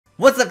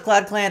What's up,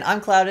 Cloud Clan? I'm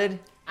Clouded.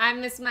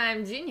 I'm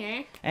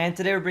MissMimeJr. And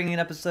today we're bringing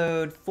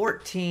episode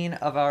 14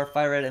 of our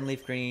Fire Red and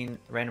Leaf Green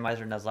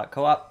Randomizer Nuzlocke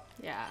co-op.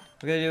 Yeah.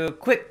 We're going to do a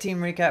quick team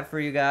recap for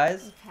you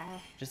guys. Okay.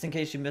 Just in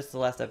case you missed the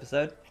last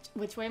episode.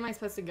 Which way am I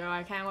supposed to go?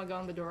 I kind of want to go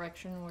in the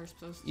direction we're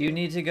supposed to. You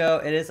need to go,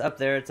 it is up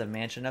there, it's a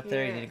mansion up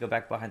there. You Yeah. need to go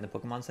back behind the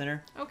Pokemon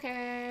Center.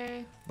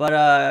 Okay.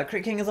 But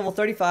Crit King is level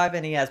 35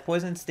 and he has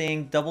Poison,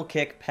 Sting, Double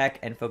Kick, Peck,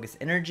 and Focus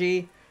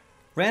Energy.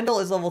 Randall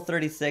is level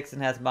 36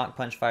 and has Mach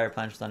Punch, Fire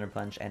Punch, Thunder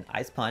Punch, and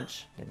Ice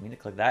Punch. Didn't mean to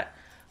click that.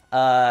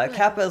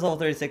 Kappa is level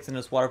 36 and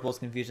has Water Pulse,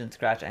 Confusion,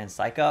 Scratch, and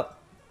Psych Up.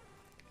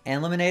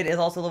 And Lemonade is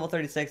also level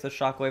 36 with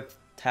Shockwave,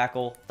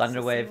 Tackle,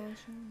 Thunder Wave,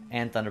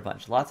 and Thunder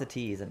Punch. Lots of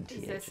T's and THs.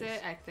 Is this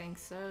it? I think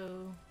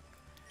so.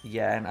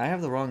 Yeah, and I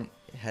have the wrong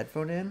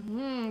headphone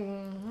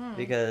in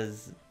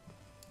because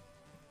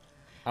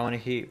I want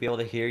to be able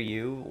to hear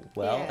you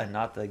well and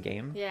not the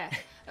game. Yeah.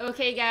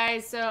 Okay,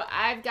 guys, so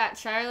I've got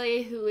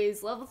Charlie, who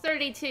is level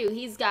 32.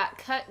 He's got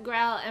Cut,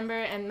 Growl, Ember,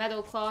 and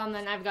Metal Claw. And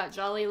then I've got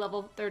Jolly,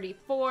 level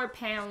 34,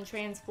 Pound,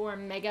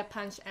 Transform, Mega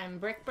Punch, and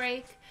Brick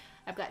Break.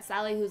 I've got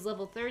Sally, who's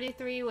level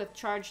 33 with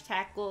Charge,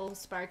 Tackle,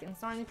 Spark, and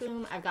Sonic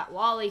Boom. I've got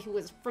Wally, who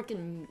is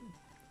freaking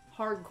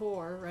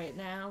hardcore right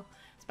now.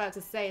 I was about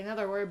to say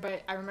another word,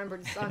 but I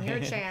remembered it's on your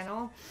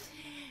channel.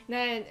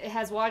 Then it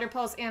has Water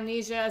Pulse,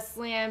 Amnesia,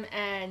 Slam,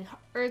 and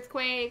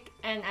Earthquake.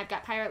 And I've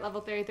got Pirate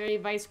level 33,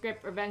 Vice Grip,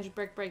 Revenge,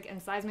 Brick Break,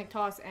 and Seismic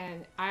Toss.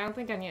 And I don't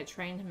think I need to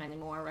train him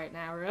anymore right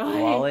now, really.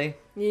 Wally?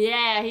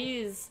 Yeah,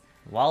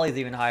 Wally's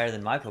even higher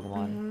than my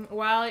Pokemon.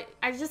 Wally,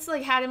 I just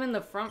had him in the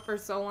front for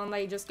so long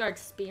that he just got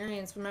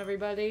experience from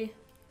everybody.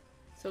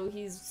 So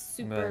he's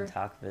super... I'm going to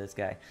talk for this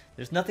guy.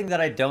 There's nothing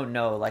that I don't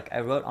know. Like I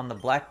wrote on the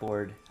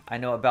blackboard, I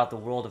know about the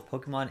world of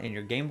Pokemon in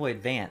your Game Boy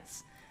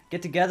Advance.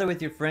 Get together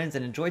with your friends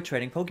and enjoy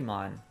trading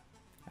Pokemon.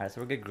 Alright,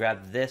 so we're gonna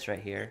grab this right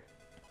here.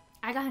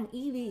 I got an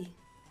Eevee.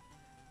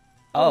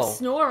 Oh,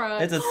 Snora.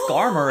 It's a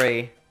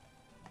Skarmory.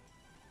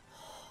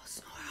 Oh,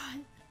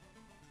 Snorunt.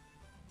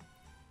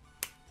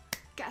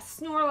 Got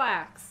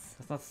Snorlax.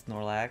 That's not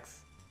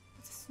Snorlax.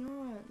 What's a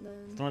Snorunt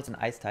then? Snorlax's an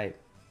ice type.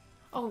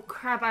 Oh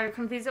crap, I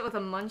confused it with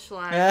a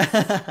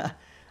Munchlax.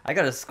 I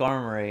got a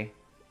Skarmory.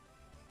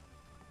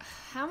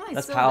 How am I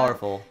That's so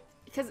powerful.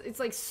 Because it's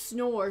like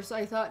Snore, so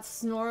I thought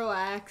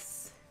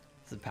Snorlax.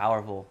 This is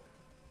powerful.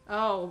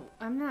 Oh,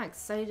 I'm not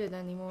excited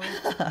anymore.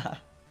 I'm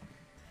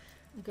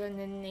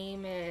gonna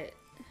name it...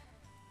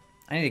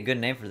 I need a good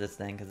name for this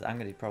thing, because I'm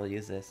gonna probably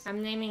use this.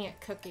 I'm naming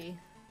it Cookie.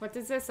 What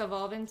does this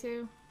evolve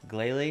into?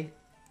 Glalie?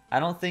 I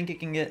don't think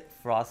it can get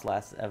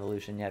Frostlass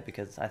evolution yet,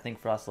 because I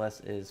think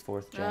Frostlass is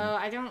 4th gen. Oh,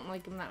 I don't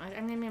like him that much.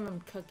 I'm naming him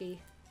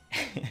Cookie.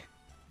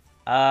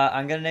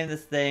 I'm gonna name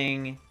this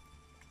thing...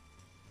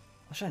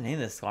 What should I name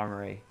this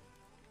Skarmory?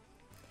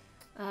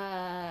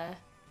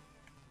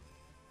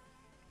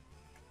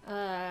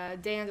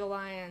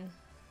 Dandelion.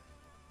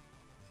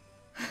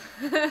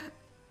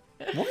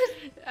 What?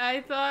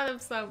 I thought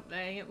of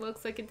something. It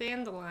looks like a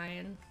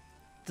dandelion.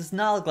 Does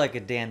not look like a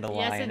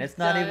dandelion. Yes, it it's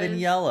not even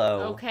does.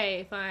 yellow.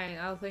 Okay, fine.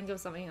 I'll think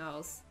of something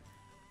else.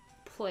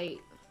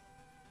 Plate.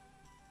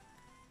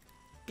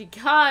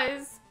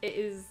 Because it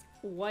is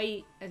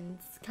white and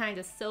kind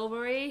of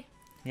silvery.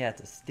 Yeah,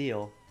 it's a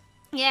steel.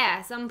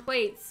 Yeah, some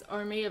plates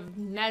are made of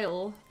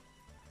metal,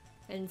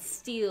 and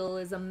steel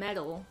is a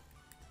metal.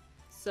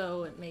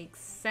 So it makes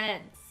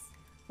sense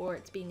for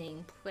it to be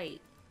named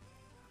Plate.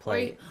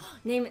 Plate. Or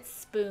name it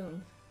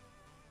Spoon.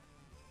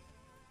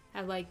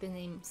 I like the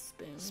name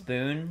Spoon.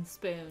 Spoon?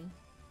 Spoon.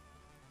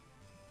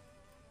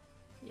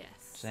 Yes.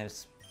 Just name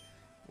it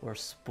or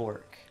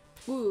Spork.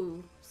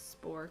 Ooh,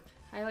 Spork.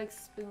 I like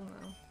Spoon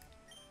though.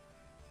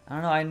 I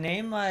don't know, I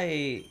named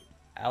my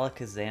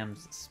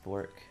Alakazam's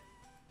Spork.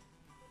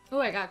 Oh,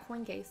 I got a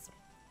coin case.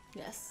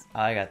 Yes. Oh,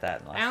 I got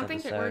that in the last I don't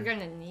think that we're episode.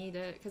 gonna need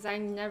it because I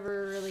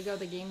never really go to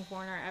the game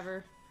corner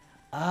ever.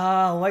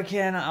 Oh, why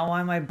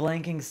am I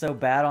blanking so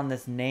bad on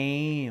this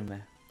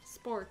name?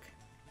 Spork.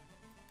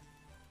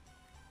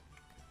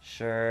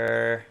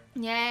 Sure.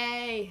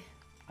 Yay!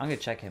 I'm gonna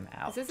check him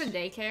out. Is this a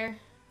daycare?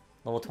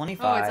 Level Oh,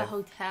 25. it's a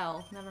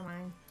hotel. Never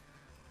mind.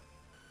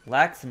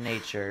 Lacks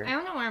nature. I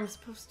don't know where I'm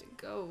supposed to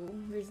go.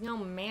 There's no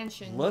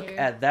mansion Look here.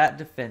 at that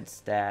defense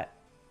stat.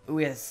 Ooh,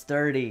 he has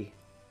sturdy.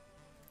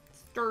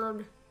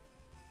 Sturda.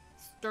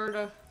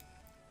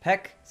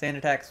 Peck, Sand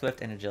Attack,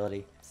 Swift, and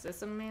Agility. Is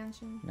this a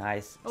mansion?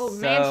 Nice. Oh,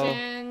 So,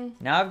 mansion.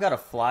 now I've got a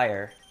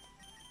flyer.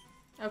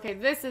 Okay,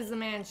 this is the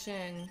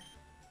mansion.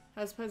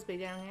 I was supposed to be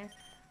down here.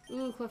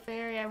 Ooh,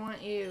 Clefairy, I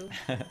want you.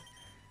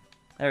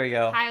 There we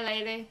go. Hi,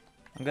 lady.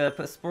 I'm gonna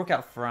put Spork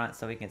out front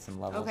so we can get some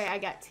levels. Okay, I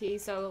got T,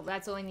 so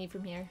that's all I need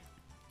from here.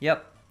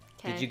 Yep.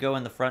 Okay. Did you go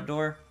in the front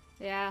door?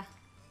 Yeah.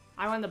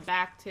 I went the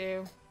back,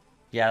 too.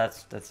 Yeah,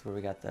 that's where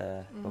we got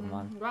the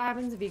Pokemon. What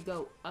happens if you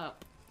go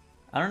up?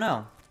 I don't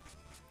know.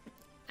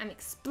 I'm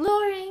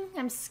exploring.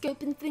 I'm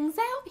scoping things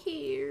out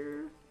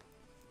here.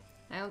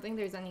 I don't think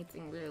there's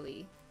anything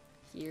really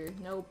here.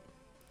 Nope.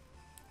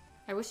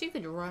 I wish you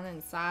could run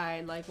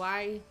inside. Like,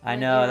 why? I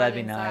wouldn't know, you that'd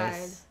run be inside?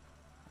 nice.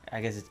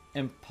 I guess it's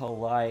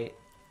impolite.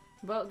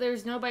 But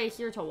there's nobody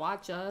here to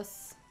watch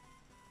us.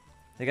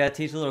 They gotta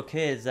teach the little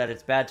kids that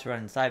it's bad to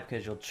run inside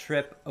because you'll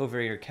trip over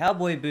your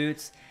cowboy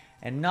boots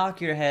and knock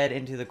your head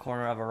into the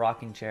corner of a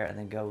rocking chair and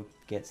then go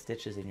get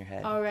stitches in your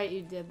head. All right,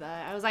 you did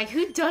that. I was like,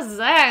 who does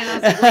that? And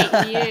I was like,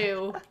 wait,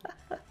 you.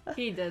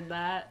 He did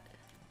that.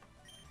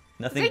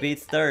 Nothing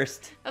beats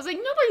thirst. I was like,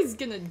 nobody's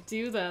gonna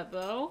do that,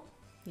 though.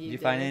 Did you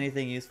find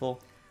anything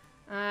useful?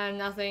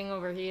 Nothing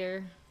over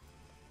here.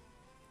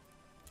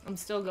 I'm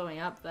still going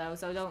up, though,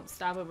 so don't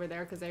stop over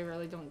there because they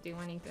really don't do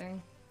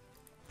anything.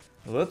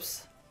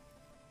 Whoops.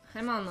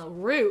 I'm on the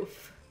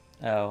roof.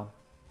 Oh.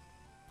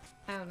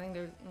 I don't think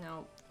there's...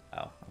 No.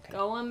 Oh, okay.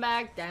 Going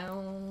back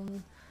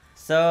down.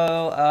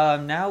 So,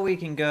 now we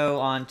can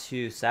go on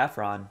to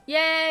Saffron.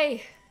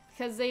 Yay!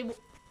 Because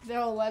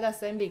they'll let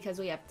us in because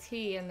we have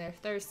tea and they're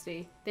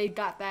thirsty. They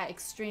got that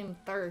extreme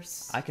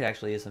thirst. I could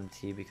actually use some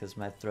tea because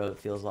my throat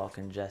feels all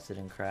congested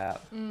and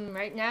crap.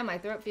 Right now, my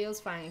throat feels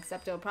fine,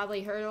 except it'll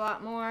probably hurt a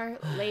lot more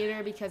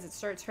later because it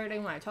starts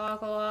hurting when I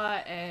talk a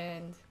lot.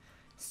 And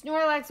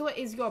Snorlax, what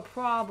is your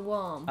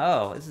problem?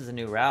 Oh, this is a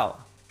new route,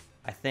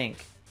 I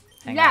think.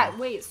 Hang on.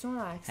 Wait,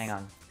 Snorlax. Hang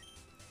on.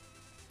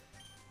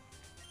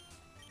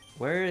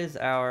 Where is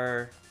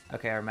our...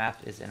 Okay, our map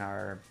is in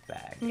our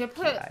bag. I'm gonna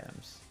put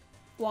items.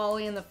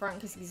 Wally in the front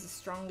because he's the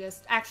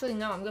strongest. Actually,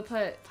 no, I'm gonna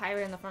put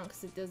Pyra in the front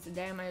because it does the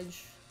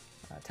damage.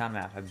 Town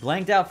map. I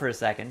blanked out for a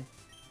second.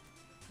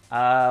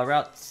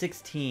 Route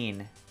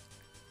 16.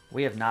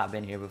 We have not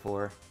been here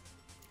before.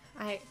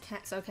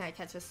 So can I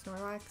catch a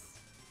Snorlax?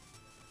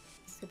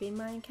 This could be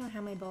mine. Count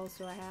how many balls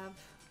do I have?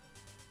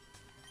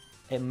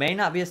 It may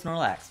not be a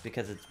Snorlax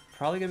because it's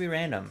probably gonna be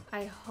random.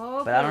 I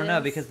hope. But I don't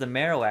know because the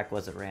Marowak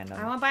wasn't random.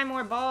 I want to buy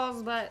more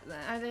balls, but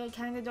I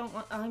kind of don't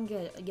want. I'm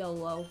good.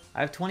 YOLO.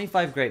 I have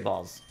 25 Great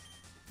Balls.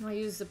 Want to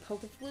use the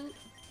Poke Flute?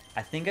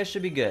 I think I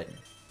should be good.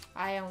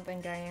 I don't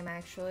think I am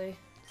actually.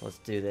 So let's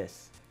do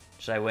this.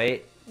 Should I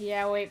wait?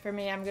 Yeah, wait for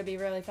me. I'm gonna be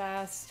really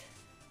fast.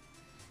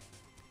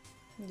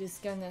 I'm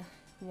just gonna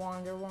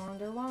wander.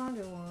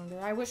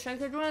 I wish I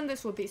could run.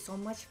 This would be so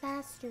much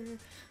faster,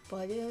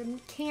 but I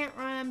can't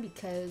run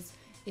because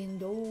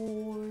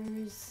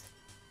indoors.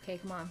 Okay,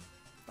 come on.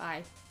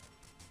 Bye.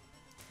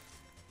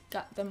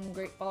 Got them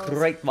great balls.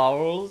 Great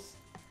Balls.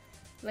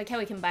 Like how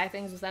we can buy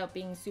things without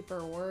being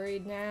super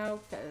worried now,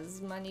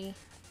 because money.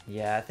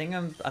 Yeah, I think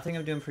I'm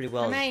doing pretty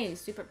well. How many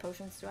super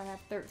potions do I have?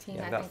 13.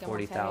 Yeah, I I've got think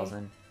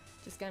 40,000.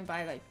 Just gonna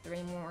buy like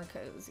 3 more,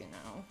 cause you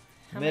know.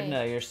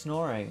 Midna, you're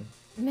snoring.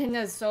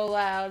 Midna's so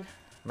loud.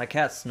 My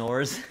cat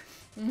snores.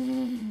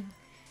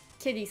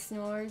 Kitty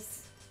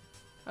snores.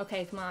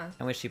 Okay, come on.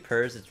 And when she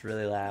purrs, it's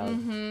really loud.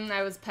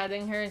 I was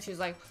petting her and she was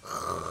like.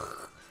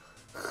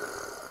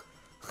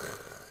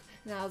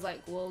 And I was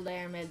like, well,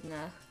 there,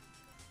 Midna.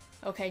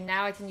 Okay,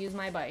 now I can use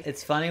my bike.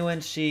 It's funny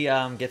when she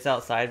gets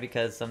outside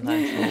because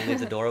sometimes she'll leave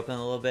the door open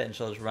a little bit and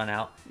she'll just run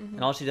out.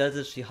 And all she does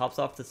is she hops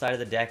off the side of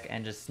the deck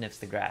and just sniffs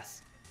the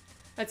grass.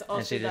 That's all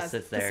and she just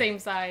sits there. The same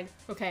side.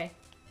 Okay.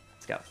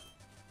 Let's go. Want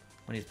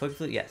to use Poke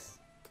Flute? Yes.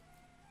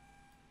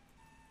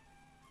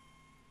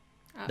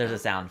 There's a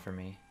sound for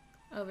me.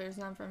 Oh, there's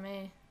none for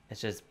me. It's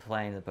just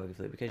playing the Poke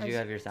Flute because you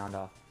have your sound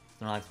off.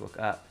 Snorlax woke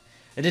up.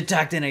 It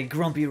attacked in a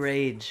grumpy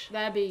rage.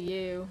 That'd be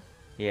you.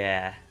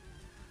 Yeah.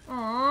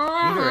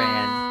 Aww. You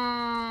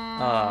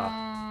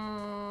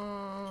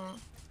ran.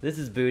 This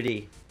is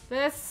booty.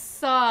 This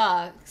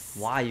sucks.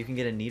 Why? You can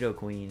get a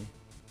Nidoqueen.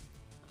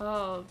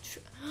 Oh,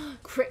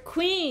 Crit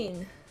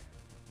Queen.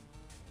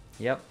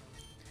 Yep.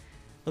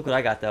 Look what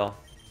I got though.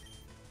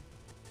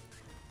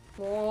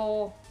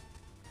 Whoa.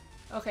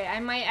 Okay, I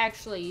might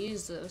actually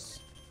use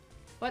this.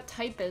 What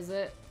type is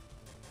it?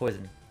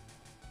 Poison.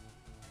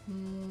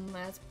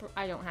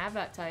 I don't have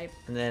that type.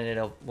 And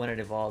then when it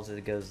evolves,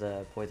 it goes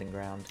Poison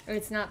Ground.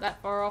 It's not that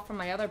far off from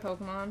my other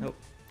Pokemon. Nope.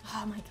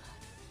 Oh my god.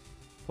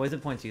 Poison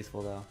Point's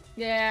useful though.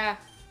 Yeah.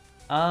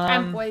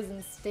 I'm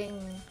Poison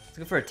Sting. Let's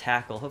go for a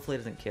tackle. Hopefully it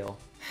doesn't kill.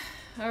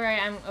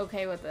 Alright, I'm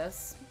okay with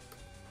this.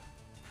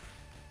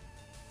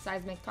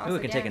 Seismic Toss. Ooh, we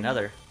can take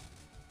another.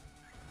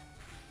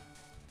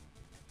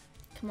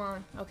 Come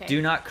on. Okay.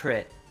 Do not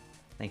crit.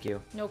 Thank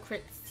you. No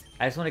crits.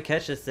 I just want to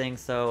catch this thing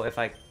so if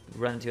I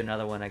run into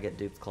another one, I get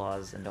Dupe's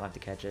Claws and don't have to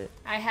catch it.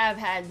 I have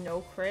had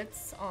no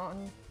crits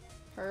on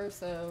her,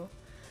 so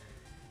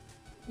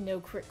no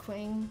crit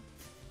queen.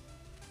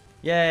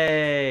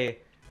 Yay!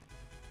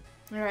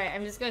 Alright,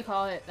 I'm just gonna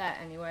call it that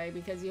anyway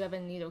because you have a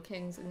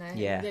Nidokings and I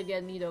get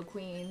a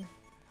Nidoqueen.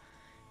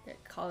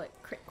 Call it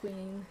Crit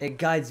Queen. It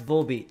guides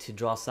Volbeat to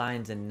draw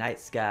signs in night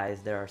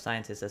skies. There are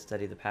scientists that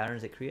study the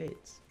patterns it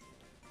creates.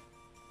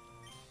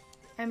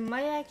 I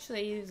might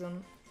actually use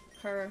them.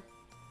 Her.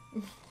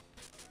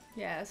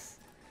 Yes.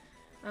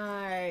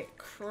 Alright,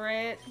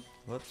 crit.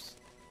 Whoops.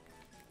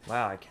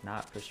 Wow, I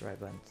cannot push the right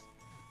buttons.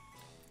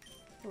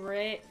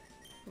 Right.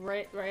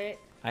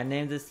 I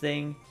named this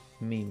thing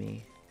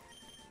Mimi.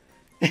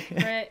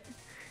 Crit.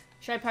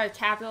 Should I put a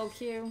capital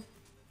Q?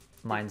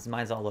 Mine's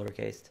all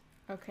lowercase.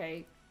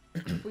 Okay.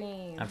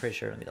 Queen. I'm pretty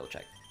sure. Let me double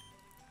check.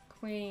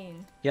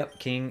 Queen. Yep,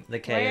 King. The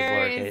K is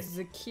Where lowercase. is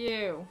the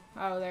Q?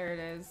 Oh, there it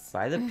is.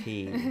 By the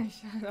P.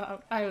 Shut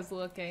up. I was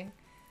looking.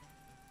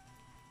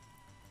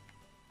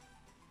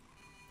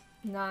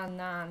 Nah.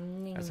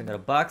 Alright, so I'm gonna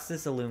box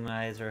this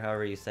Illumizer,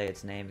 however you say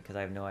its name, because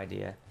I have no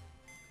idea.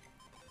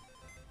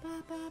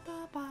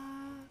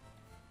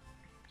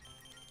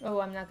 Oh,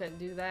 I'm not gonna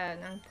do that.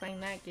 I'm playing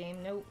that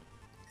game. Nope.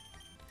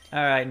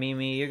 Alright,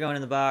 Mimi, you're going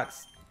in the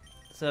box.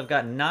 So I've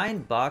got 9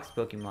 box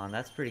Pokemon.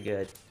 That's pretty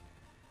good.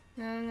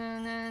 I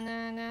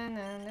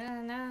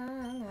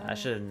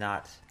should have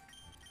not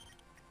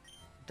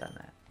done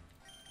that.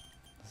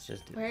 Let's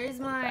just do Where's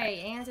my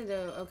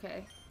antidote?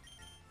 Okay.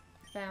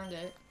 Found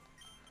it.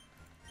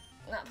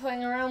 Not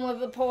playing around with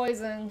the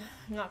poison.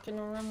 Not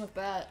gonna run with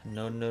that.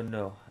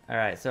 No.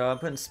 Alright, so I'm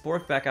putting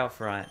Spork back out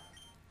front.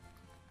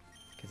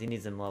 Because he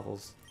needs them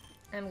levels.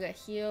 I'm gonna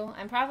heal.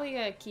 I'm probably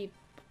gonna keep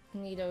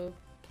Nidoran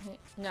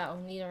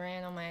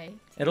on my...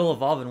 It'll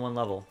evolve in 1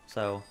 level,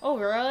 so... Oh,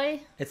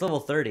 really? It's level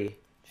 30.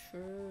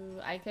 True.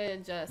 I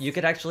could just... You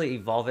could actually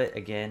evolve it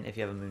again if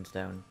you have a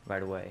Moonstone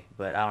right away.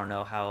 But I don't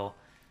know how...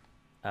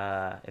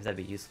 if that'd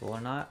be useful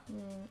or not.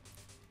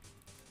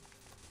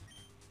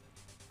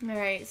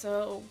 Alright,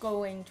 so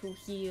going to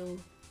heal.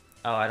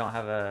 Oh, I don't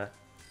have a...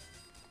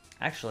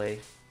 Actually...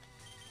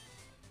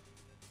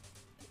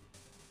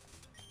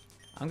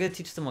 I'm gonna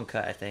teach someone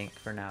Cut, I think,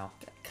 for now.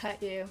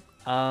 Cut you.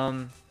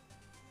 Let's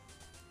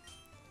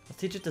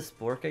teach it to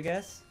Spork, I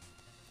guess.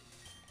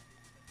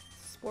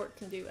 Sport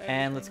can do everything.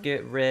 And let's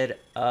get rid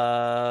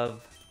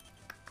of...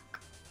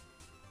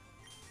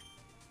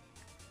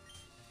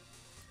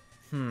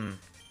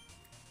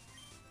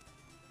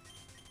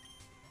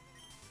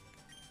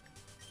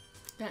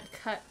 Gotta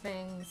cut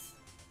things.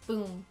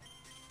 Boom.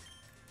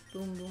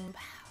 Boom, boom,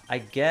 pow. I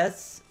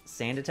guess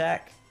Sand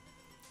Attack.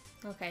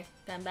 Okay,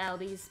 gotta battle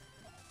these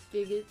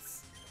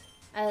bigots.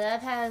 I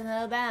love having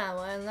no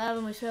battle and love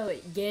them to show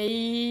it.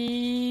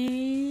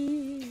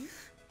 Gay.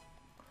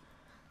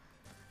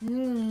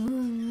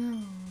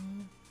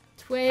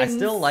 Twins. I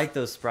still like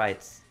those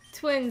sprites.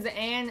 Twins,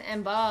 Anne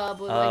and Bob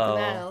would like the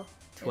battle.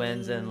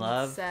 Twins in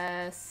love?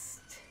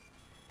 Incest.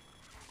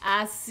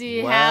 I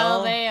see Well,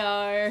 how they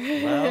are.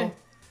 Well,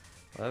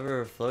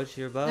 whatever floats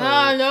your boat.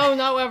 No,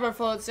 not whoever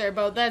floats their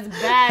boat. That's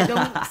bad.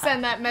 Don't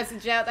send that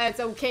message out that it's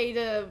okay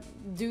to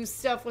do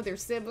stuff with your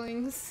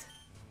siblings.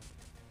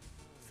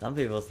 Some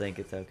people think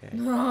it's okay.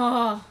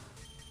 Oh.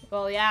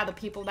 Well, yeah, the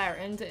people that are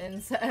into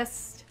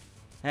incest.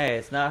 Hey,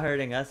 it's not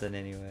hurting us in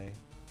any way.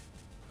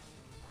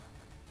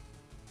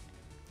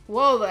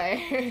 Whoa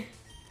there.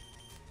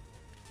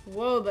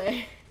 Whoa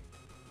there.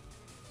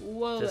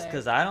 Whoa Just there.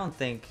 because I don't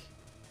think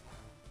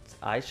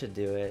I should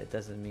do it, it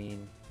doesn't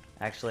mean...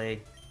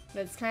 Actually...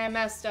 That's kind of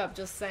messed up,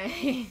 just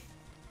saying.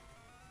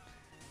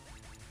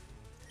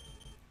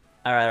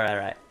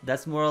 Alright.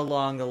 That's more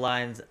along the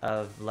lines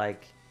of,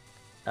 like,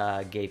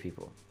 gay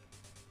people.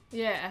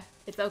 Yeah,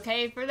 it's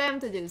okay for them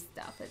to do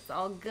stuff. It's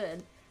all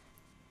good.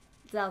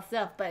 It's all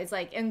stuff, but it's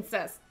like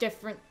incest,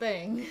 different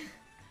thing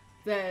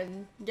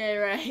than gay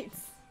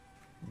rights.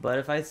 But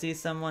if I see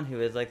someone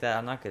who is like that,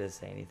 I'm not gonna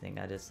say anything.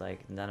 I just,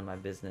 like, none of my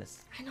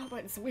business. I know,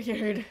 but it's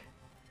weird.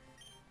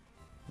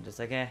 I'm just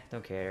like,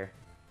 don't care.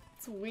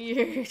 It's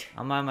weird.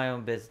 I'll mind my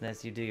own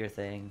business. You do your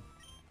thing.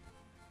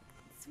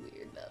 It's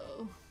weird,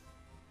 though.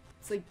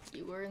 It's like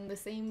you were in the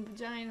same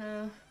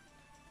vagina.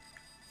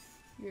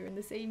 You're in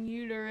the same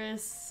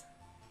uterus.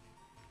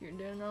 You're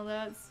doing all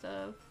that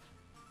stuff.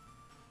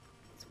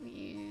 It's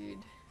weird.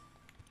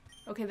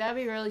 Okay, that'd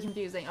be really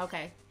confusing.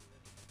 Okay.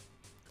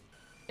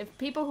 If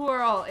people who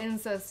are all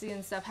incesty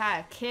and stuff had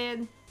a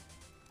kid,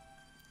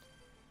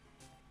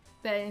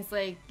 then it's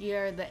like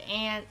you're the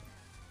aunt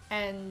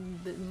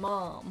and the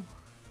mom.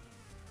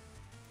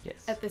 Yes.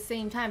 At the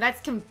same time.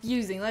 That's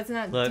confusing. Let's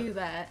not do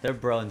that. They're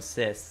bro and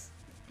sis.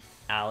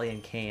 Allie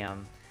and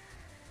Cam.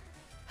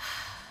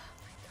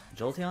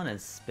 Jolteon and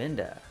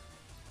Spinda.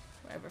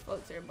 Whatever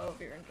floats your boat,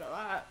 you're into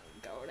that.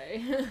 Go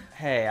day.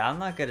 Hey, I'm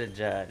not gonna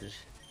judge.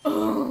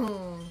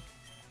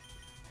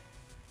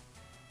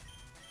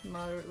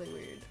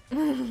 Moderately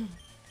weird.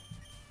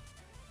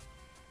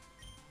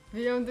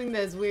 You don't think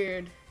that's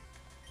weird?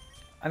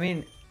 I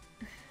mean,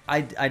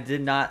 I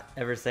did not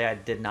ever say I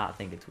did not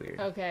think it's weird.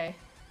 Okay.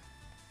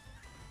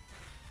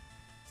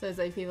 So it's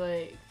like people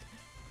like,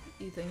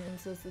 you think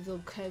incest is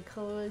okay,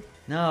 Chloe?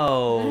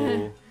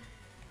 No.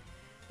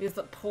 You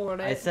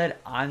support it. I said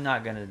I'm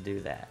not gonna do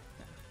that.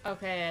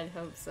 Okay, I'd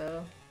hope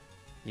so.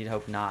 You'd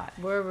hope not.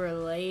 We're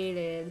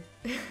related.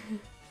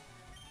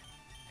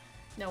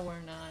 No, we're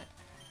not.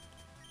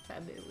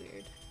 That'd be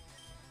weird.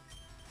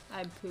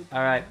 I'd poop.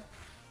 Alright,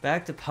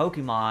 back to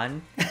Pokemon.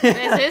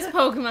 This is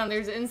Pokemon.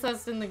 There's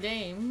incest in the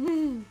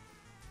game.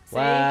 See?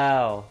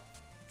 Wow.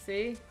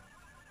 See?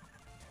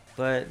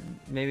 But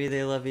maybe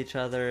they love each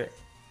other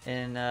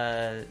in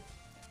a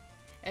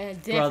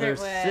different way.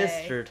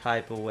 brother-sister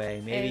type of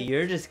way. Maybe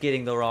you're just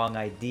getting the wrong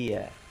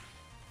idea.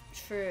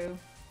 True.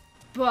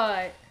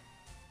 But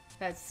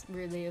that's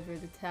really over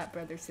the top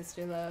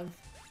brother-sister love.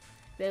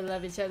 They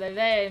love each other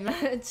very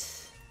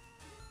much.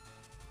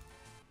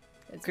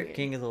 It's weird.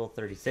 King is level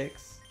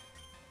 36.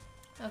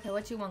 Okay,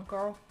 what you want,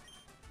 girl?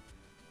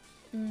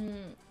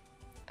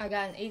 I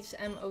got an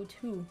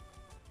HMO2.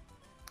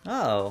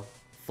 Oh,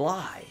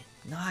 Fly.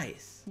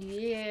 Nice.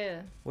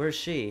 Yeah. Where's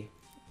she?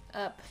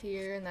 Up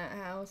here in that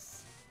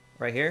house.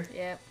 Right here?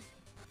 Yep.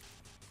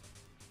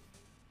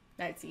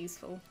 That's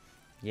useful.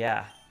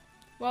 Yeah.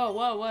 Whoa,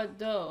 whoa,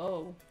 what?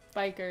 Oh,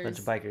 bikers. Bunch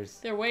of bikers.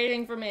 They're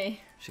waiting for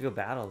me. Should go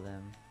battle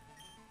them.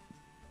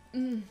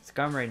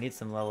 Skarmory needs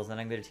some levels,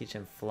 and I'm going to teach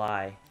him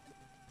fly.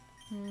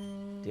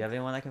 Do you have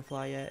anyone that can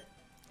fly yet?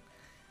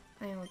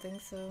 I don't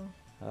think so.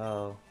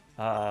 Oh.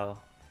 Uh-oh.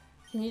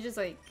 Can you just,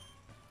 like,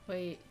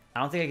 wait?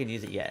 I don't think I can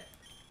use it yet.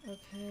 Okay.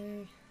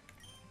 I'm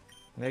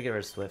going to get rid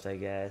of Swift, I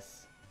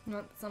guess.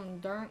 Not some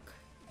dark?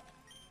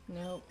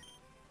 Nope.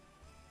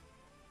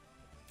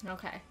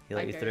 Okay. He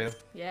let you through?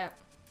 Yeah.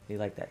 He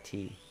liked that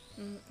tea.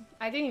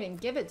 I didn't even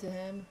give it to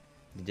him.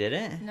 You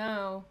didn't?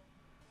 No.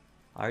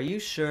 Are you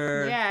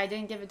sure? Yeah, I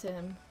didn't give it to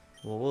him.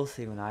 Well, we'll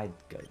see when I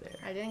go there.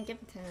 I didn't give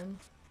it to him.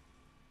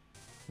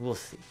 We'll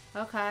see.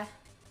 Okay.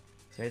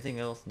 Is there anything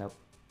else? Nope.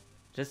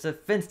 Just a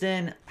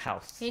fenced-in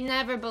house. He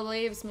never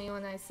believes me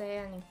when I say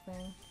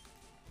anything.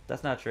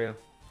 That's not true.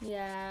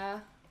 Yeah.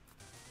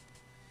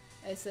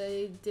 I said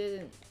he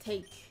didn't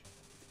take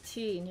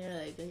tea, and you're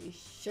like, are you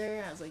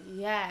sure? I was like,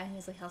 yeah. And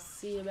he's like, I'll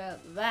see about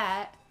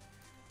that.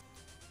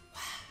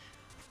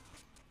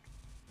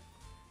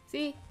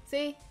 See?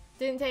 See?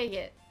 Didn't take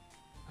it.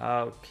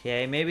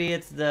 Okay, maybe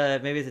it's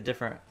a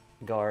different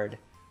guard.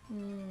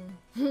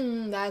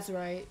 That's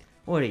right.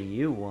 What do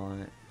you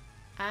want?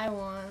 I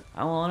want...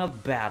 I want a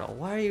battle.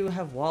 Why do you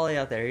have Wally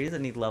out there? He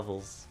doesn't need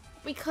levels.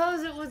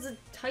 Because it was a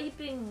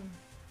typing.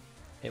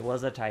 It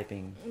was a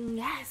typing.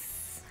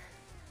 Yes.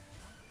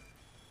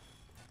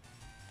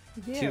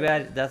 Yeah. Too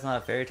bad that's not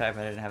a fairy type.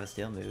 I didn't have a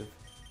steel move.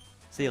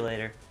 See you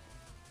later.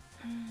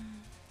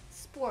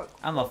 Spork.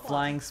 I'm a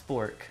flying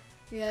spork.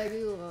 Yeah,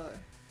 you are.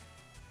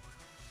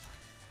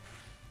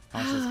 How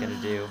much is this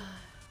gonna do?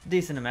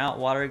 Decent amount.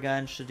 Water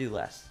gun should do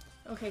less.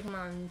 Okay, come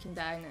on. You can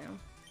die now.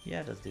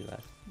 Yeah, it does do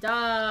less. Die.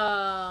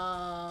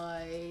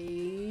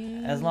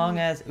 As long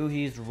as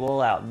Uhi's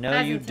roll out. No,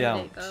 That's you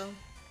don't. intimidating,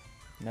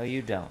 No,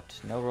 you don't.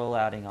 No roll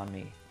outing on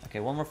me. Okay,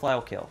 one more fly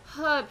will kill.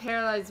 Oh, it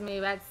paralyzed me.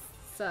 That's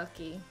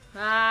sucky.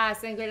 Ah,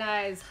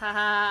 synchronize. Ha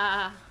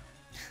ha.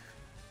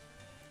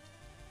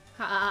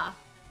 Ha ha.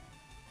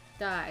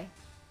 Die.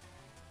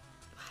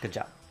 Good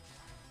job.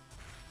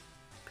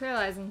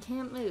 Paralyzing,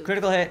 can't move.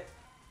 Critical hit.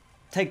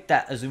 Take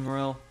that,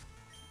 Azumarill.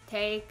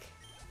 Take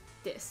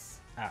this.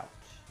 Ouch.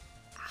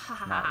 Ha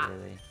ha. Not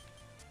really.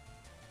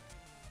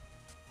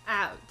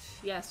 Ouch.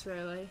 Yes,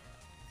 really.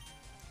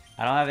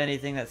 I don't have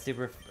anything that's I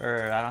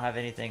don't have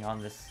anything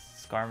on this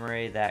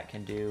Skarmory that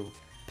can do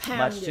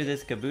much to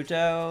this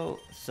Kabuto,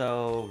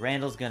 so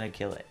Randall's gonna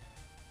kill it.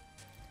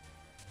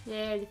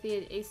 Yeah,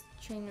 defeated Ace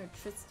Trainer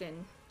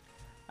Tristan.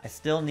 I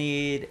still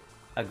need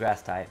a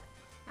grass type.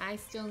 I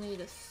still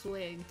need a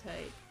swig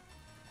type.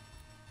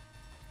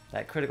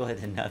 That critical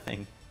hit did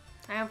nothing.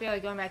 I don't feel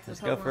like going back to the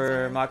Let's go Pokemon for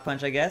Center. Mach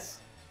Punch, I guess.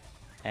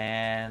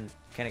 And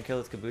can it kill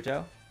its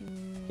Kabuto?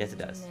 Yes, it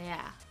does.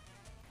 Yeah.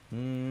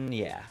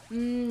 Yeah.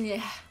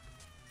 Yeah.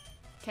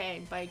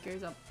 Okay,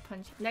 bikers, I'll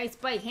punch. Nice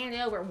bike, hand it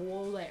over.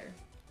 Whoa there.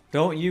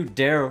 Don't you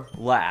dare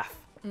laugh.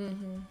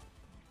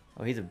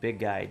 Oh, he's a big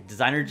guy.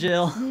 Designer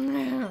Jill.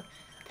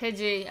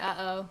 Pidgey,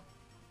 uh-oh.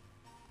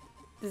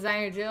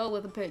 Designer Jill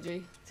with a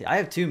Pidgey. See, I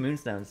have 2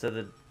 Moonstones, so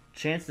the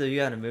chances of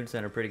you having a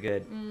Moonstone are pretty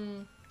good.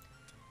 I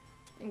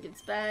think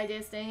it's bad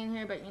just staying in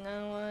here, but you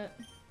know what?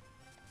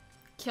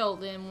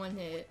 Killed him one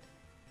hit.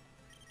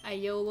 I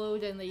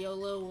YOLO'd and the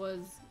YOLO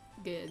was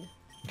good.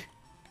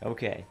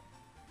 Okay.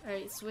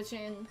 Alright, switch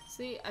in.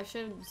 See, I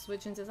should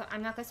switch into...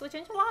 I'm not gonna switch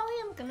into Wally.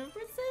 I'm gonna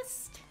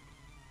resist.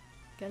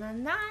 Gonna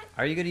not.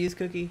 Are you gonna use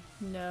Cookie?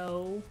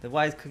 No. Then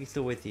why is Cookie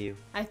still with you?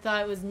 I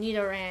thought it was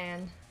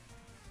Nidoran.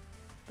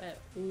 But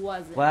it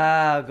wasn't.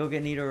 Wow, go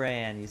get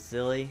Nidoran, you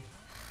silly.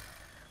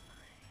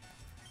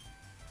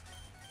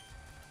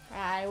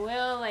 I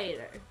will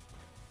later.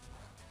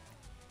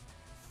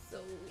 So,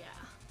 yeah.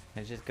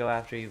 Let's just go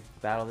after you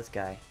battle this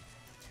guy.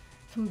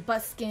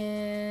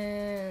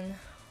 Combuskin.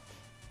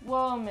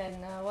 Whoa,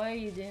 Midna, what are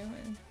you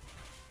doing?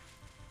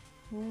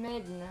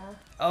 Midna.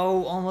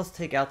 Oh, almost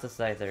take out the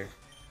Scyther.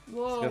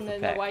 Whoa, go for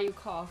Midna, Peck. why you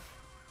cough?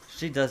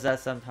 She does that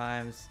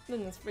sometimes.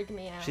 Midna's freaking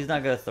me out. She's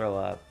not gonna throw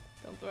up.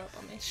 Don't throw up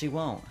on me. She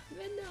won't.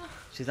 Midna.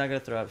 She's not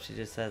gonna throw up. She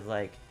just says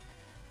like,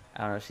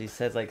 I don't know. She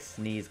says like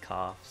sneeze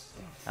coughs.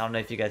 I don't know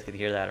if you guys could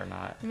hear that or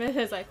not.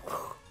 Midna's like,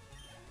 whew.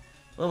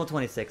 Level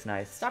 26,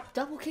 nice. Stop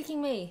double kicking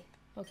me.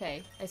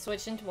 Okay, I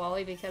switched into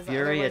Wally because the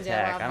Fury other one did a lot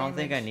attack. of I don't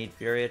think I damage. need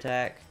Fury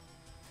attack.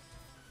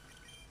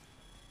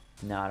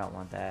 No, I don't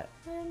want that.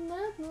 Hey,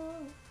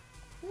 Midna.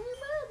 Hey,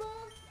 Midna.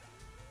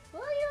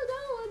 What are you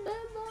doing,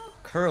 Midna?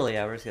 Curly,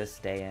 I was gonna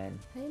stay in.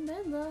 Hey,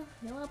 Midna.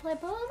 You wanna play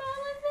Pokemon with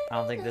me? I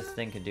don't think this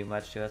thing can do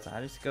much to us.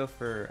 I'm just gonna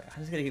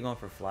keep going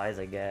for flies,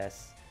 I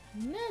guess.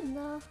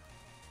 Midna.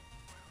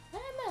 Hey,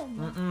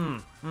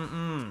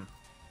 Midna.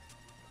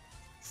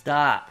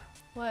 Stop.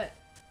 What?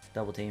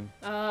 Double team.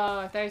 Oh,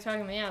 I thought you were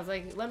talking to me. I was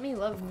like, let me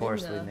love Of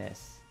course Midna. we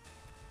miss.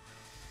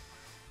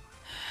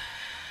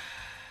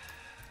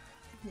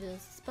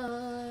 Just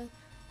spot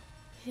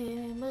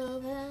him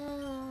move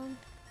on.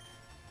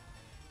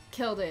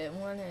 Killed it.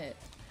 One hit.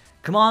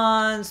 Come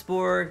on,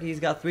 Spork. He's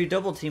got 3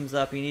 double teams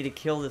up. You need to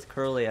kill this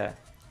Curlia.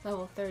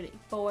 Level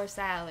 34,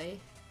 Sally.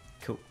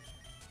 Cool.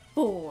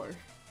 4.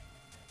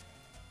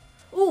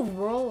 Ooh,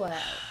 rollout.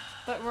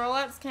 But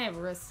rollout's kind of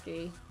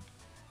risky.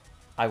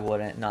 I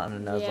wouldn't. Not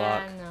in a Nuzlocke.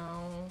 Yeah,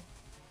 no.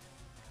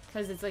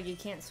 Because it's like you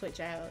can't switch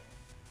out.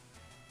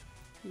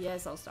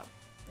 Yes, I'll stop.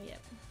 Yep.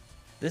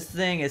 This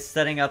thing is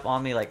setting up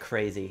on me like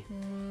crazy.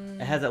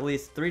 It has at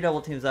least 3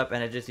 double teams up,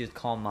 and it just used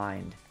Calm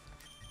Mind.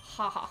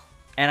 Haha.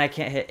 And I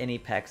can't hit any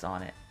pecs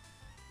on it.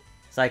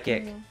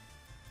 Psychic.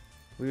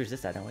 We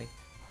resist that, don't we?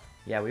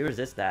 Yeah, we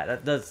resist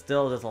that. That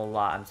still does a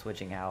lot. I'm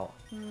switching out.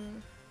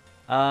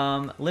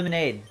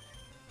 Lemonade.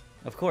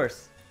 Of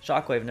course.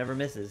 Shockwave never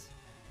misses.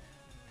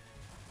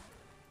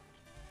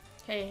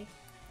 Okay.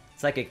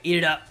 Psychic, eat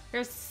it up.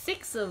 There's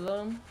 6 of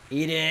them.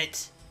 Eat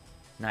it.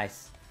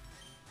 Nice.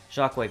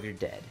 Shockwave, you're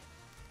dead.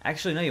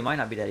 Actually, no, you might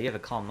not be dead. You have a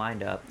Calm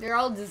Mind up. They're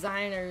all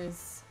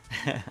designers.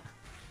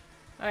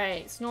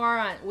 Alright,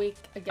 Snorunt, weak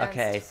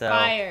against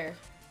fire.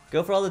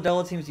 Go for all the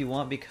double teams you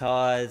want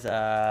because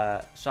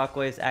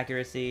Shockwave's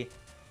accuracy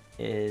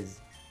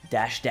is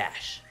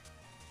dash,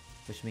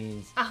 which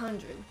means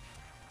 100.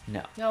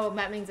 No. No,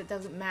 that means it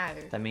doesn't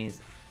matter. That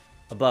means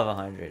above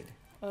 100.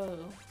 Oh.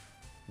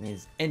 It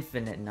means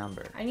infinite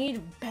number. I need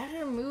a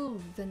better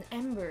move than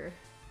Ember.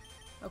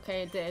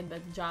 Okay, it did the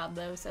job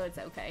though, so it's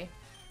okay.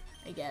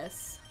 I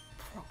guess.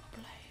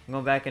 Probably. I'm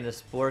going back into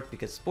Spork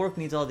because Spork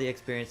needs all the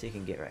experience he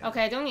can get right now.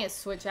 Okay, I don't need to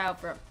switch out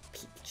for a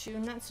Pikachu.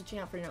 I'm not switching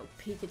out for no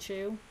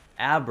Pikachu.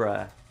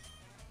 Abra.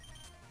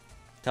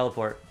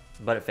 Teleport,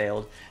 but it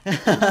failed.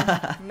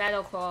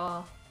 Metal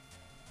Claw.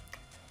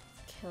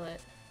 Kill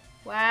it.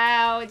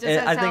 Wow, it just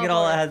has I think it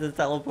all teleport. has is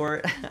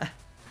teleport.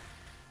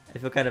 I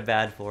feel kind of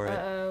bad for it.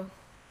 Uh-oh.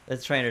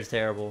 This trainer's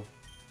terrible.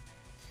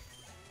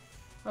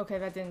 Okay,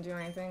 that didn't do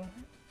anything.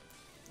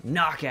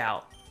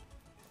 Knockout.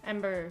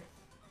 Ember.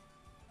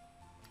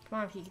 Come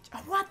on, Pikachu.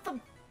 Oh, what the?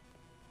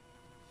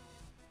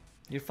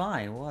 You're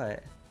fine.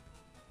 What?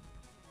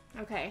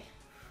 Okay.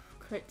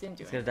 Crit didn't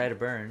do It's gonna anything. die to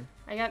burn.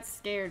 I got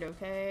scared,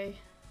 okay?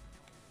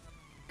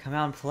 Come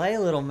out and play,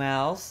 little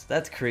mouse.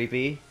 That's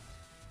creepy.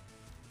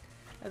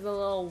 That's a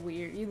little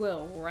weird. You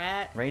little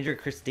rat. Ranger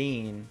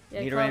Christine.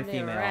 Yeah, Nidoran called me a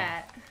female.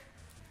 rat.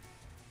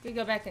 We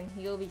go back and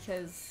heal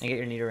because... And get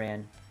your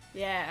Nidoran.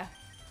 Yeah.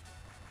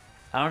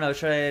 I don't know.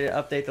 Should I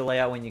update the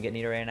layout when you get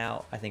Nidoran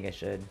out? I think I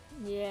should.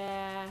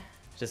 Yeah.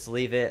 Just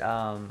leave it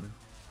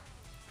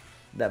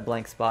that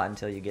blank spot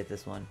until you get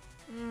this one.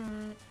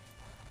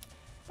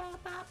 Ba,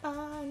 ba,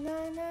 ba,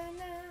 na, na,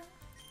 na.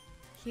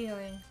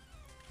 Healing.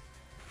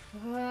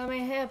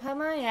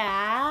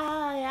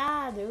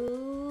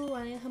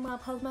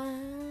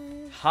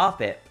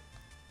 Hoppip.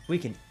 We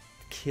can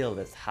kill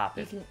this Hoppip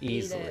You can eat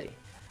easily. it.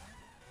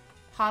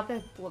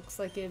 Hoppip looks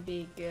like it'd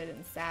be good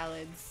in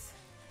salads.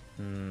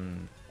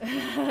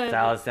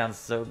 Salad sounds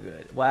so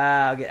good.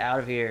 Wow, get out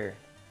of here.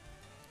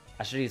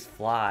 I should use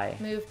Fly.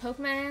 Move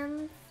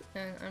Pokemon,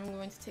 and I'm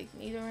going to take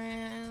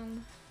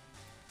Nidoran.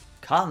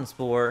 Cotton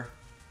Spore.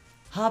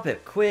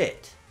 Hoppip,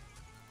 quit.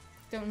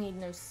 Don't need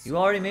no. You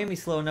already made me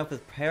slow enough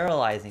with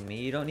paralyzing me.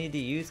 You don't need to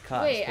use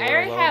Cotton Wait, Spore I to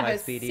already lower have my a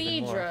speed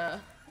even more. Seadra,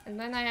 and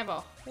then I have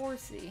a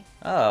Horsey.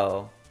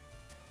 Oh.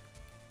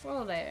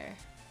 Well, there.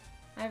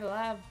 I have a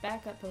lot of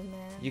backup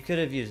Pokemon. You could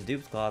have used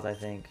Dupe's Claws, I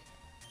think.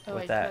 Oh,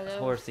 with I that could've.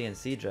 Horsey and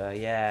Seadra,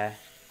 yeah.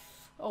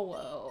 Oh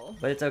well.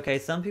 But it's okay.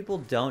 Some people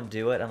don't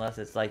do it unless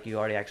it's like you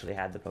already actually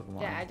had the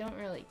Pokemon. Yeah, I don't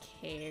really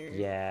care.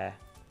 Yeah.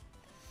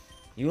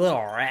 You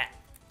little rat.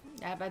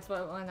 Yeah, that's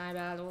what one I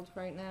battled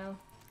right now.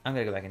 I'm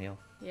gonna go back and heal.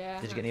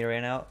 Yeah. Did you get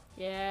Nidoran out?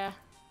 Yeah.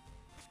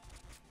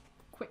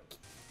 Quick,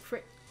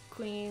 crit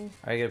queen.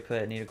 Are you gonna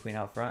put Nidoqueen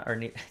out front? Or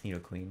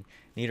Nidoqueen.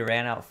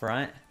 Nidoran out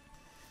front?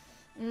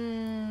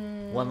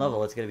 One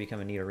level, it's gonna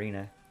become a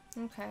Nidorina.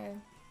 Okay.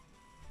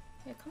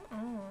 Yeah, come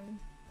on.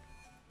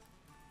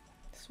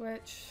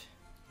 Switch.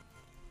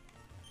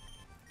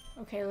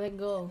 Okay, let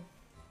go.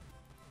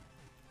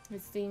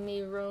 It's the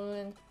me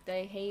ruin.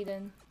 They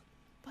hating.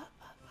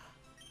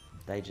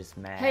 They just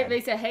mad. Hey, they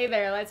said, hey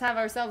there, let's have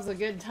ourselves a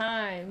good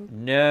time.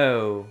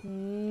 No.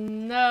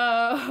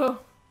 No.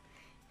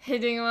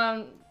 Hitting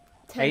on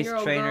 10-year-old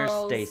Ace Trainer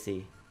girls.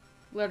 Stacy.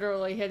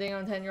 Literally hitting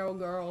on 10-year-old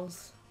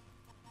girls.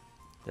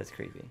 That's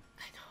creepy.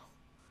 I know.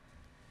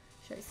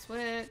 Should I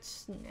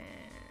switch? Nah.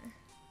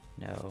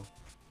 No.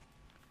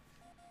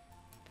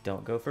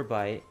 Don't go for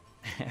bite.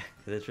 Because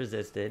it's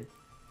resisted.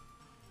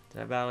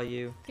 Did I battle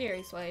you?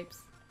 Fury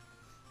swipes.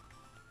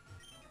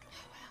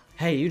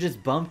 Hey, you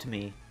just bumped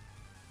me.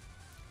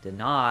 Did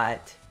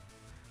not.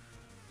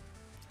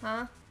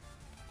 Huh?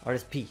 Or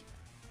just P.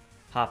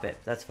 Hop it.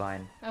 That's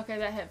fine. Okay,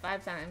 that hit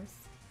 5 times.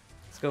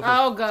 Let's go for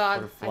Oh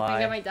god, for I think I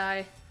fly. might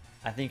die.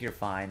 I think you're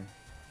fine.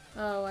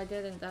 Oh, I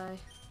didn't die.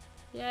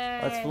 Yay!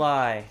 Let's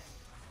fly.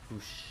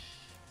 Whoosh.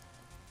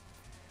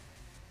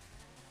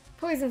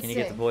 Poison Can you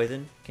sting. get the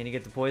poison? Can you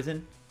get the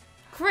poison?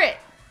 Crit!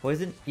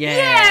 Poison? Yeah!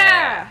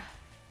 Yeah!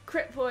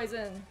 Crit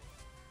poison.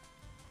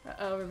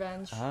 Uh-oh,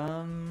 revenge.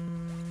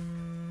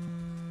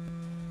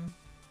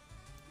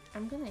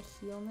 I'm gonna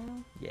heal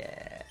now.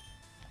 Yeah.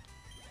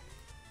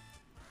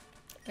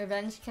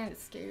 Revenge kind of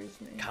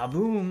scares me.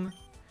 Kaboom!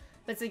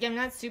 But it's like I'm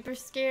not super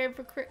scared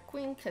for Crit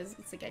Queen because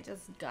it's like I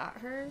just got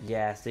her.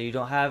 Yeah, so you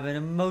don't have an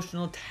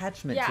emotional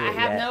attachment to it Yeah, I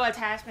have yet. no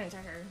attachment to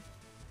her.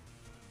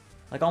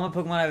 Like all my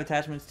Pokemon I have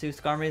attachments to.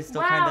 Skarmory is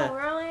still wow, kinda...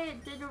 really?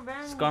 It did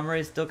revenge. Skarmory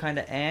is still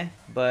kinda eh,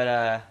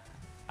 but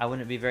I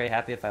wouldn't be very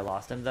happy if I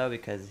lost him though,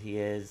 because he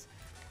is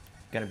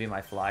gonna be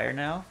my flyer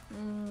now.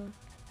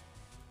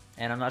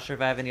 And I'm not sure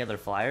if I have any other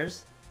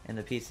flyers in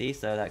the PC,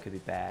 so that could be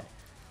bad.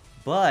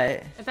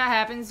 But... If that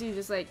happens, you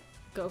just like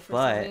go for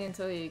something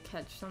until you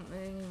catch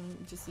something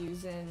and just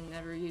use it and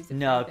never use it.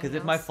 No, because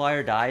if my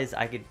flyer dies,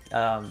 I could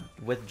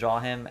withdraw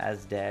him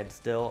as dead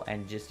still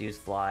and just use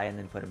fly and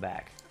then put him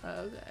back.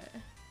 Okay.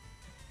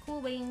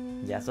 Cool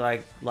beans. Yeah, so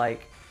I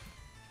like...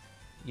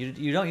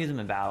 You don't use him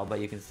in battle, but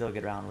you can still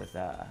get around with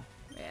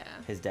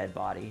his dead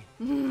body.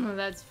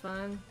 That's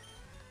fun.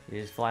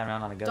 You're just flying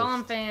around on a ghost.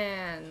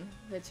 Donphan,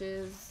 which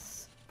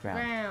is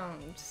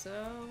ground. So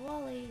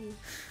Wally.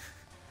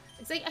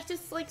 It's like I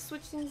just like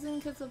switch things in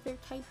because of their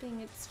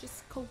typing. It's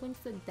just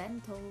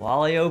coincidental.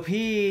 Wally OP.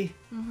 He's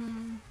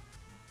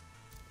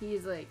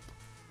like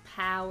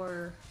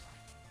power,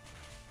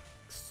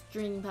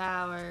 extreme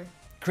power.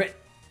 Crit.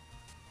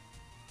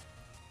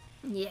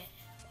 Yeah.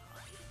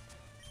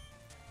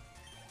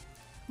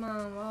 Come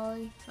on,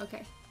 Wally.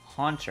 Okay.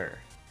 Haunter.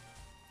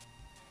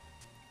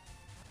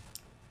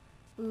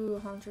 Ooh,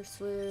 Haunter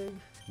Swig.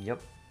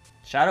 Yep.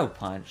 Shadow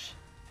Punch.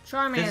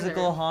 Charmander.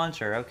 Physical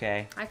Haunter,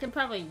 okay. I could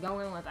probably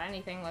go in with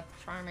anything with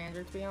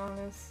Charmander, to be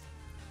honest.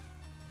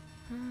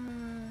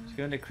 Just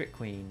go into Crit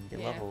Queen,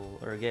 get level,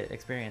 or get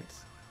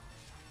experience.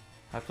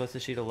 How close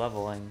is she to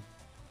leveling?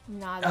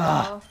 Not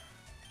at all.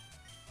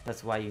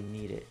 That's why you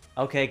need it.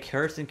 Okay,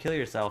 curse and kill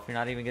yourself. You're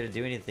not even going to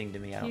do anything to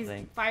me, I don't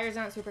think. Fire's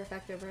not super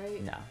effective,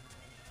 right? No.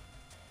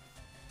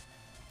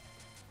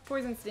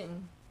 Poison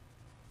Sting.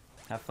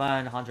 Have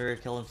fun, Haunter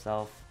kill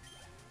himself.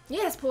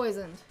 Yes,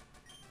 poisoned.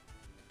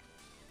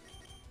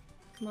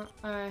 Come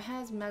on, it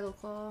has Metal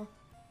Claw.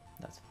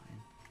 That's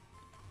fine.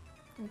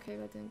 Okay,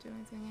 that didn't do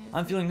anything yet.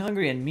 I'm feeling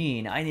hungry and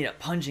mean. I need a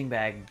punching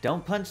bag.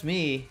 Don't punch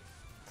me,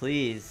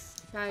 please.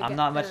 I'm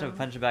not much of a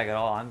punching bag at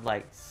all. I'm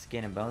like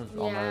skin and bones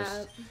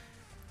almost.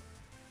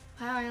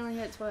 Wow, I only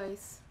hit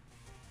twice.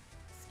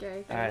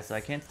 Scary face. Alright, so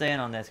I can't stay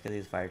in on this because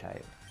he's fire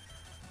type.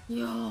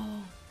 Yo.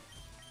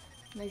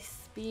 Nice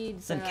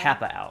speed. Send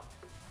Kappa out.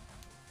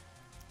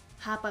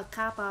 Hoppa,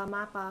 Kappa,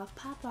 Mappa,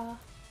 Papa.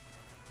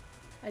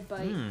 I'd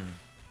bite.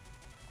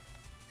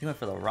 He went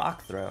for the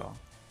rock throw.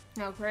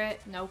 No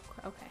crit. No.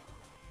 Okay.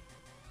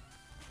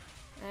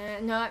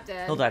 Not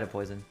dead. He'll die to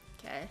poison.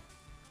 Okay.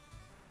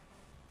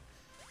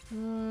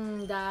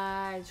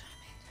 Die.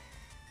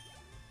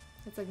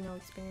 That's like no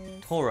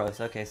experience. Tauros.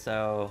 Okay,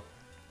 so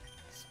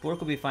Spork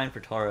will be fine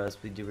for Tauros.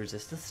 We do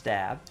resist the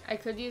stab. I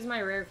could use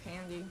my rare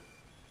candy.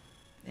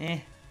 Eh.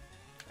 I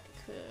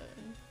could.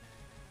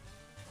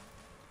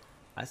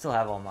 I still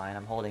have all mine.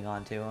 I'm holding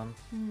on to them.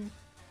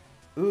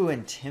 Ooh,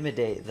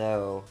 Intimidate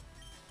though.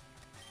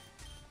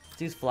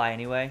 Let's use Fly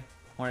anyway.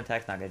 Horn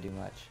attack's not gonna do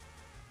much.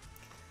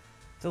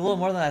 It's a little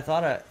more than I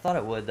thought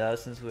it would though,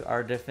 since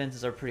our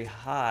defenses are pretty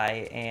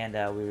high and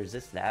we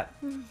resist that.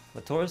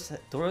 But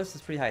Tauros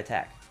is pretty high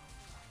attack.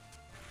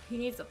 He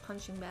needs a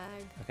punching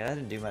bag. Okay, that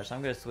didn't do much. So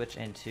I'm gonna switch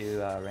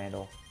into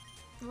Randall.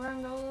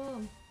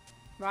 Randall.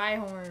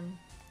 Rhyhorn.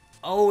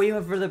 Oh, we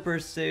went for the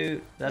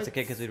pursuit. That's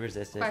okay because we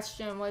resisted.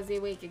 Question: was he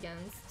weak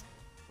against?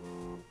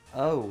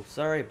 Oh,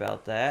 sorry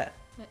about that.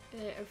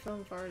 Our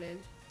phone farted.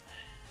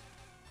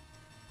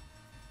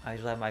 I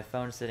usually have my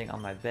phone sitting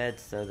on my bed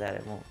so that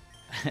it won't,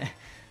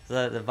 so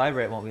that the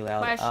vibrate won't be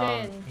loud.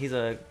 Question. He's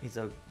a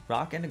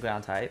rock and a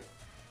ground type,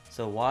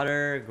 so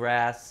water,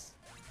 grass,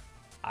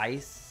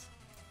 ice.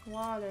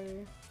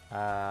 Water.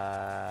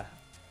 Yeah.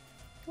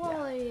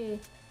 Wally.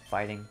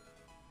 Fighting.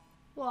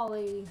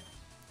 Wally.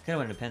 Could have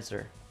went to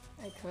Pinsir.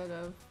 I could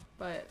have,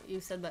 but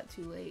you said that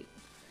too late.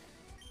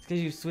 It's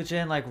because you switch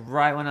in like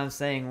right when I'm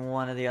saying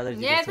one of the others.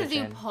 Yeah, because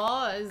you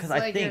pause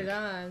like you're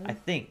done. I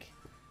think.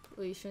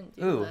 Well, you shouldn't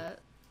do that.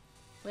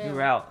 New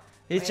route.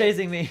 He's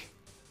chasing me.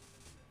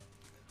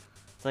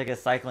 It's like a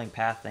cycling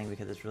path thing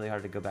because it's really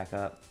hard to go back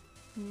up.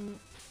 Come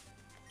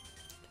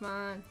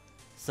on.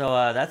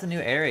 So that's a new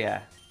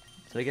area.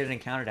 So we get an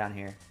encounter down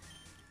here.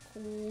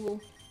 Cool.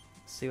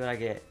 Let's see what I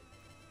get.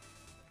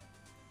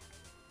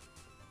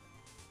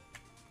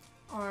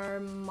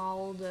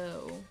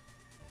 Armaldo.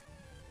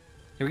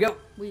 Here we go.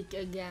 Weak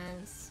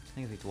against. I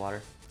think it's weak to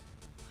water.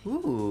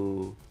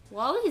 Ooh.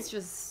 Wally's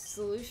just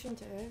solution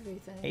to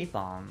everything.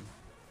 A-bomb.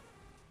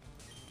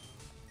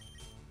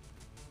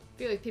 I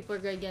feel like people are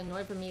gonna get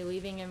annoyed for me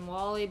leaving in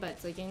Wally, but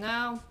it's like, you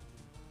know,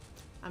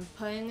 I'm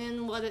putting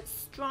in what it's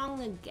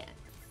strong against.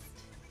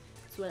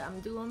 It's what I'm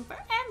doing for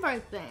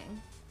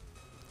everything.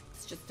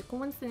 It's just a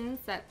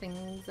coincidence that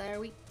things that are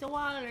weak to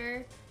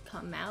water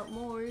come out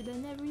more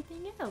than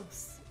everything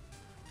else.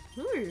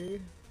 Ooh.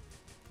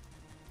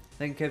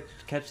 I can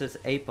catch this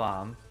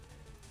A-bomb.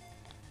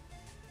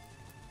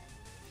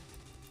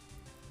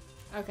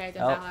 Okay,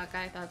 didn't battle that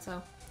guy, I thought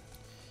so.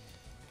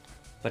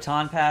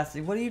 Baton pass.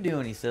 What are you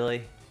doing, you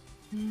silly?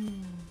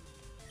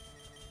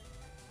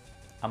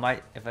 I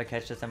might, if I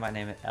catch this, I might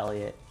name it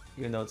Elliot,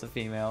 even though it's a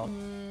female.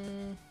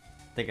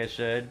 Think I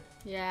should?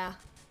 Yeah.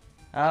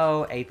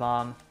 Oh,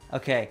 Ape-Bomb.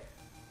 Okay.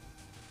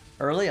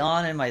 Early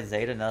on in my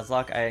Zeta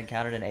Nuzlocke, I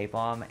encountered an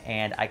Ape-Bomb,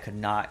 and I could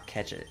not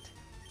catch it.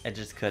 I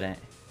just couldn't.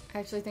 I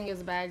actually think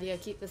it's a bad idea.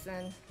 Keep this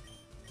in.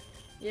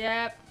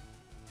 Yep.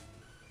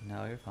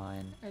 No, you're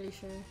fine. Are you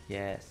sure?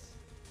 Yes.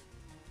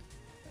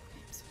 Okay,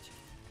 I'm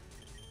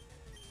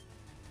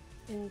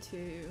switching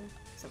into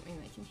something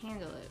that can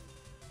handle it.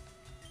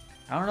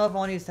 I don't know if I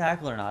want to use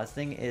Tackle or not. This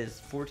thing is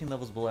 14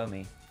 levels below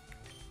me.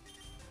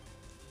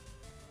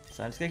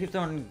 So I'm just gonna keep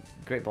throwing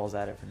Great Balls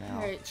at it for now.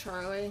 Alright,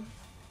 Charlie.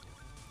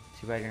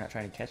 Too bad you're not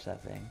trying to catch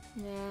that thing.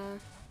 Yeah.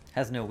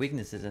 Has no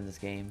weaknesses in this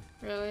game.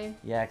 Really?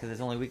 Yeah, because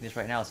its only weakness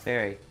right now is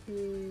Fairy.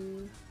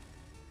 Ooh.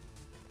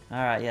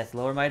 Alright, yes,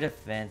 lower my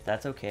defense.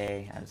 That's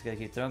okay. I'm just gonna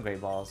keep throwing Great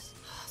Balls.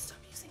 Stop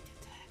using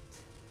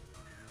detect.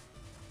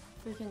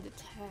 Freaking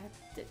detect.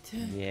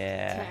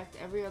 Yeah. Detect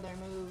every other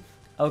move.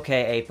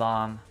 Okay,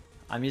 Ape-Bomb.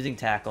 I'm using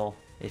Tackle.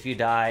 If you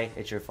die,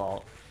 it's your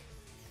fault.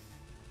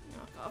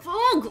 Knock off.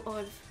 Oh,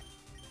 God.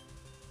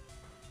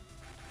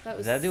 That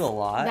was, Does that do a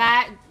lot?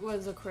 That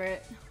was a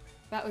crit.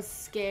 That was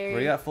scary. Were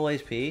you at full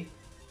HP?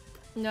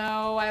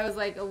 No, I was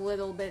like a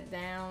little bit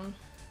down.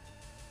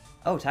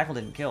 Oh, Tackle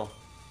didn't kill.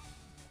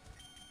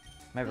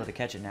 Might be able to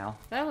catch it now.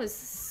 That was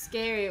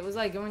scary. It was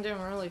like going down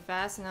really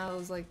fast, and I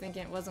was like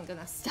thinking it wasn't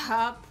gonna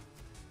stop.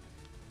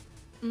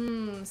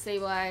 Say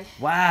why.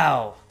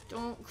 Wow!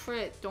 Don't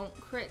crit, don't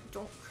crit,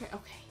 don't crit.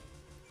 Okay.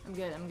 I'm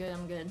good, I'm good,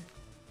 I'm good.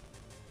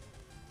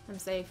 I'm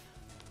safe.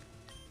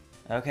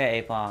 Okay,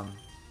 Ape-Bomb.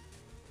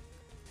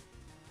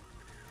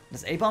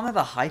 Does Ape-Bomb have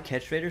a high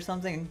catch rate or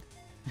something?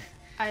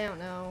 I don't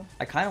know.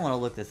 I kind of want to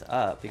look this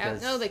up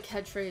because... I don't know the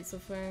catch rates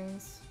of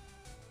things.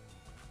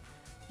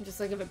 I'm just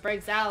like, if it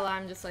breaks out,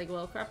 I'm just like,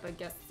 well, crap, I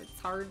guess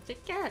it's hard to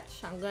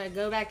catch. I'm gonna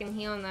go back and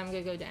heal, and then I'm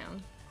gonna go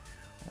down.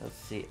 Let's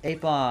see.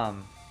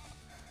 Ape-Bomb.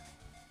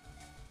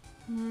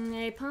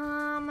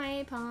 A-pom,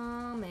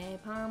 a-pom,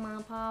 a-pom,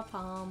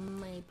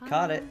 a-pom, a-pom.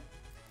 Caught it.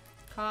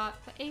 Caught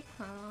the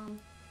a-pom.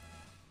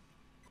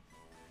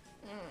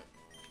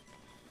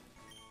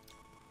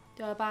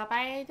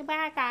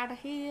 Gotta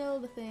heal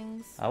the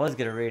things. I was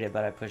going to read it,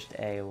 but I pushed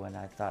A when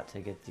I thought to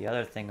get the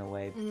other thing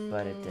away,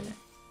 but it didn't.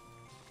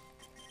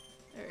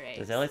 Alright.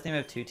 Does Ellie's name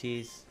have 2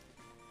 T's?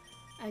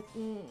 I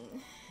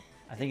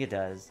think it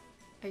does.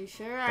 Are you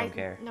sure? Don't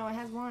care. No, it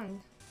has 1.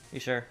 You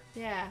sure?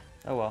 Yeah.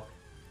 Oh well.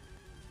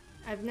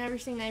 I've never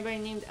seen anybody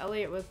named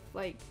Elliot with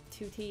like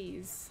 2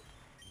 T's.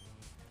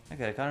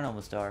 Okay, I caught an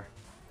almost star.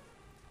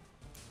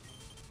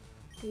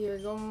 You're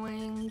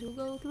going to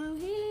go through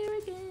here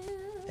again.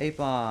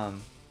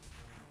 Ape-Bomb.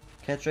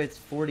 Catch rate's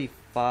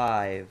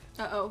 45.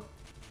 Uh-oh.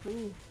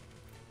 Ooh.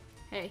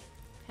 Hey.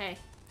 Hey.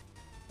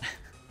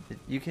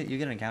 You get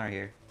an encounter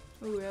here.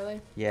 Ooh, really?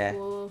 Yeah.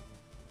 Cool.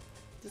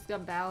 Just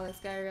gotta battle this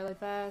guy really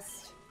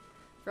fast.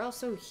 They're all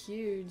so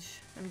huge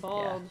and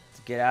bald. Yeah. Let's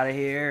get out of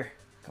here.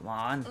 Come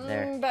on.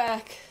 There. I'm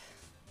back.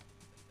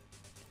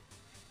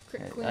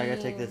 Crit Okay, queen. I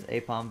gotta take this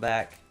Ape-Bomb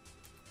back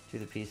to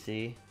the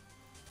PC.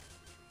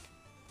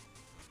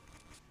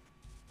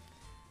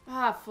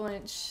 Ah,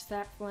 flinch.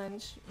 That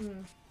flinch.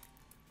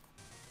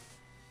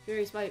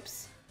 Fury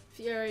swipes.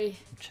 Fury.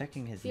 I'm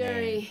checking his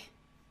Fury.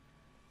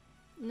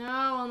 name.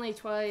 No, only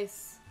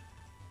twice.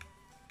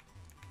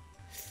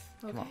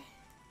 Okay. Come on.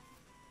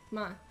 Come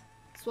on.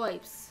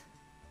 Swipes.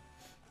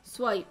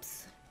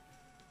 Swipes.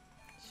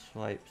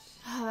 Swipes.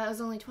 Oh, that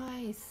was only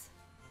twice.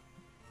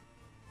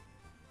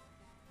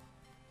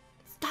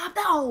 Stop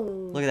though!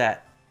 Look at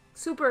that.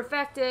 Super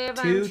effective.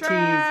 2 I'm T's.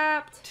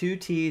 trapped. 2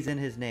 T's in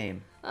his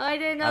name. I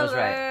didn't know I was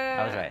right. that.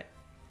 I was right.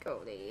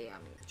 Cody,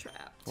 I'm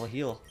trapped. Well,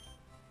 heal.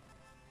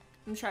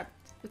 I'm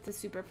trapped with the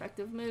super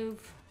effective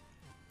move.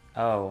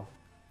 Oh.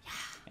 Yeah.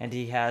 And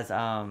he has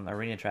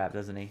arena trap,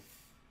 doesn't he?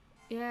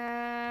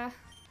 Yeah,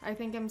 I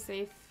think I'm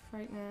safe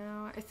right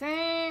now. I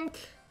think.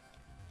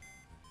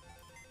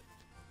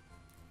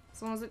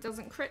 As long as it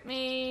doesn't crit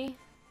me.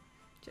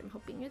 Which I'm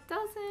hoping it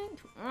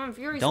doesn't.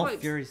 Fury Don't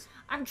swipes. Furies.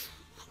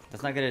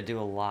 That's not gonna do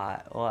a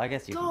lot. Well, I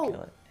guess you Go. can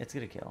kill it. It's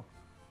gonna kill.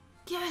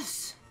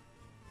 Yes!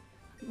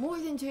 More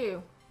than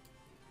 2.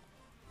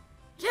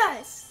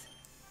 Yes!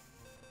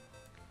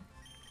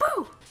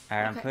 Boo!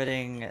 Alright, I'm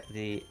putting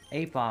the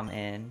Ape-Bomb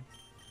in.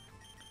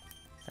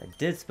 I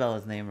did spell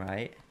his name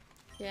right.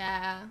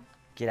 Yeah.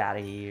 Get out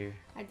of here.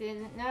 I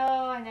didn't know.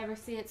 I never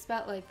see it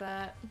spelled like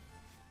that.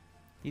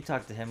 You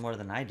talk to him more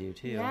than I do,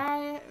 too.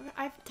 Yeah,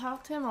 I've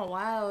talked to him a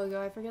while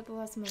ago. I forget the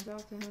last time I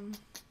talked to him.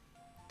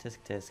 Tisk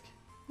tisk.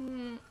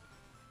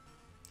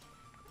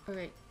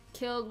 Alright.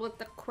 Killed with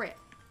the crit.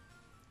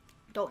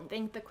 Don't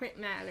think the crit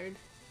mattered.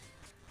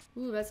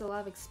 Ooh, that's a lot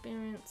of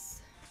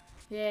experience.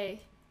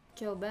 Yay.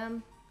 Killed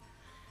them.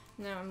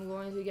 Now I'm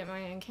going to get my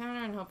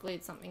encounter, and hopefully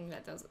it's something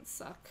that doesn't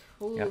suck.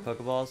 Ooh. You got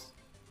Pokeballs?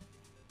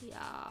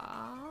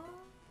 Yeah.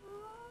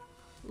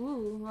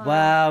 Ooh.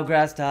 Wow,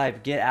 grass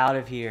type. Get out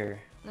of here.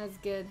 That's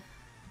good.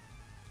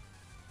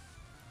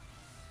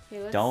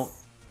 Okay, let's... Don't.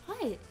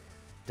 What?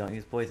 Don't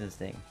use Poison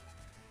Sting.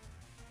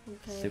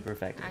 Okay. Super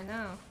effective. I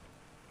know.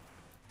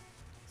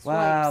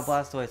 Wow,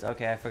 Swipes. Blastoise.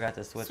 Okay, I forgot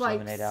to switch Swipes.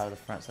 Lemonade out of the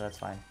front, so that's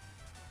fine.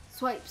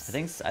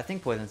 Swipes. I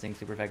think Poison Sting's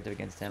super effective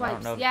against him. I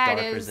don't Swipes. know if Yeah, it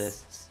Dark is.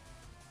 resists.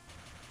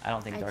 I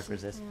don't think Dark Actually,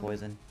 resists yeah.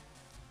 Poison.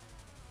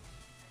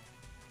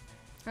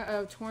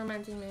 Uh-oh,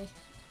 tormenting me.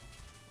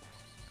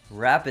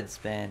 Rapid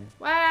Spin.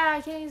 Wow,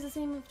 I can't use the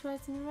same move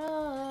twice in a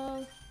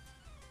row.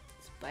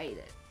 Spite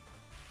it.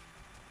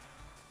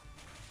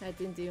 That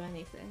didn't do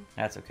anything.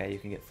 That's okay. You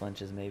can get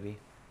flinches maybe.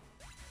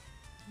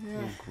 Ooh,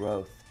 Ugh.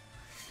 growth.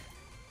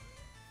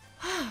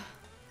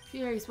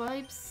 Fury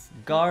swipes.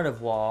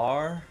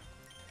 Gardevoir.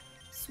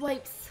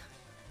 Swipes.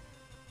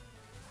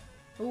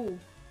 Ooh.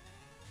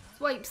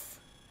 Swipes.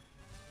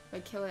 If I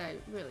kill it, I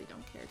really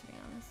don't care, to be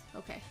honest.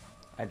 Okay.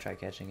 I'd try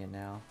catching it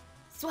now.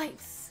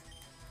 Swipes.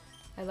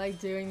 I like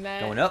doing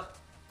that. Going up.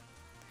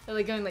 I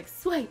like going like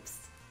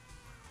swipes.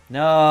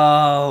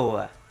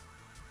 No.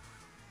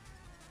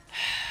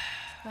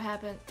 What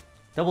happened?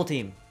 Double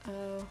team.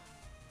 Oh.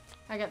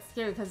 I got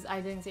scared because I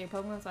didn't see a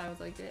Pokemon, so I was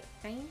like,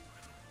 dang.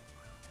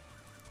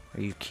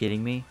 Are you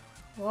kidding me?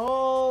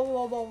 Whoa,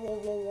 whoa, whoa, whoa,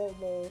 whoa, whoa,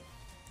 whoa.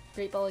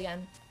 Great Ball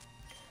again.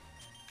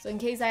 So in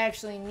case I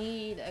actually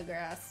need a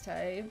grass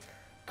type.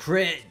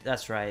 Crit.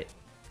 That's right.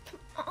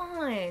 Come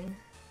on.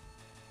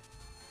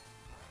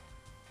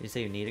 You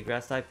say you need a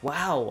grass type?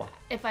 Wow.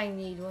 If I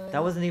need one.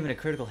 That wasn't even a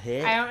critical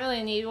hit. I don't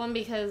really need one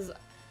because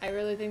I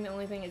really think the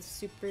only thing it's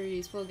super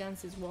useful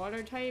against is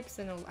water types,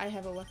 and I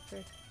have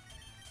electric.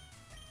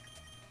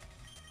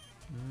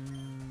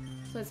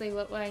 So it's like,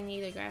 what would I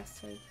need a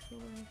grass type for?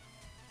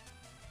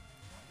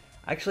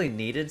 I actually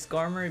needed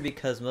Skarmory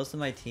because most of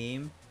my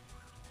team,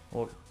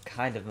 well,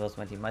 kind of most of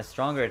my team, my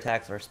stronger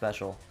attacks are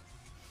special.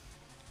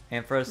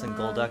 Ampharos and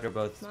Golduck are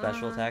both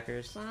special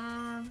attackers.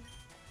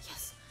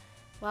 Yes!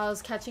 While I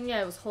was catching it,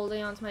 I was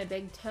holding onto my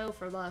big toe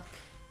for luck.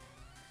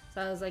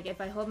 So I was like, if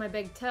I hold my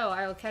big toe,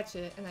 I'll catch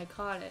it, and I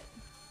caught it.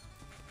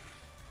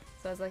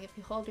 So I was like, if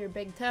you hold your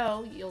big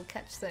toe, you'll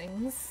catch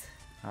things.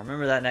 I'll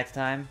remember that next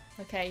time.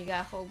 Okay, you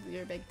gotta hold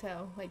your big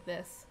toe, like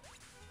this.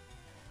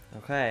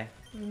 Okay.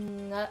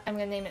 I'm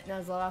gonna name it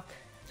Nuzlocke.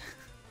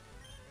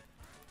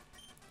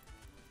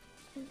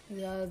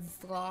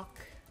 Nuzlocke.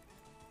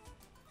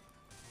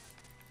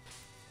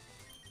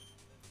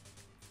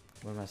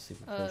 What are my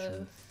super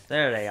potions?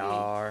 There they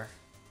are.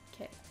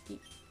 Okay,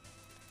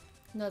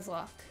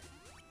 Nuzlocke.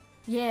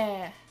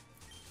 Yeah.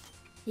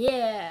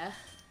 Yeah.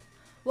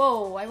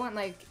 Whoa, I went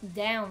like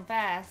down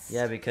fast.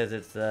 Yeah, because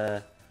it's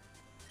the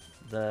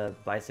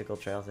bicycle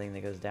trail thing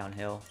that goes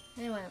downhill.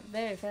 It went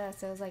very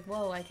fast. I was like,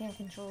 whoa, I can't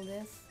control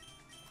this.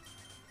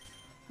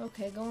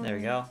 Okay, going There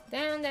we go.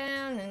 down,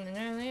 down, and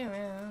then early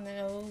around, and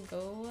it'll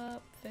go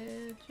up,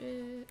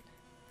 fidget.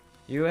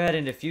 You head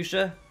into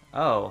Fuchsia?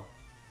 Oh.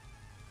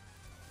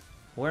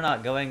 We're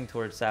not going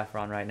towards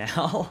Saffron right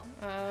now.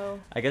 Oh,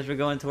 I guess we're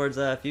going towards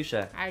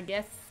Fuchsia. I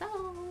guess so.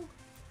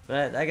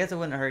 But I guess it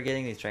wouldn't hurt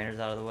getting these trainers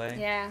out of the way.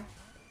 Yeah,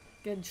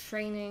 good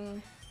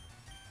training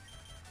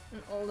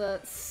and all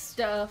that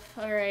stuff.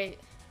 Alright,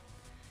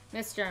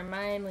 Mr.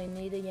 Mime, we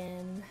meet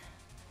again.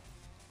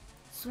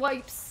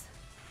 Swipes.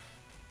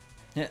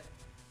 Yeah.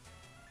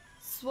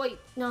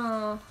 Swipe.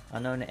 No.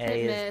 Unknown A It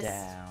is missed.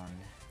 down.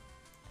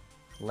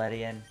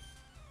 Ledian.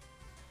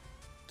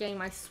 Getting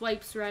my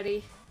swipes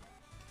ready.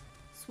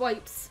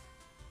 Swipes.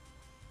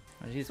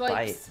 Why did you use Swipes.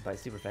 Bite?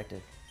 Bite's super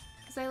effective.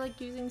 Because I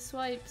like using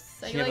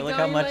swipes. I Yeah, like but look how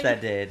going much like,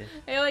 that did.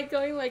 I like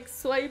going like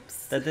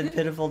swipes. That did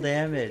pitiful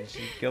damage.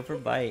 You go for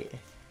Bite.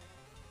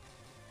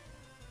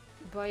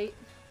 Bite.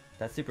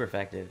 That's super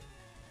effective.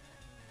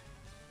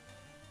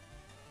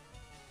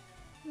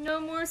 No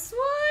more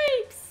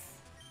swipes!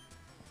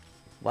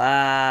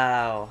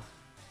 Wow.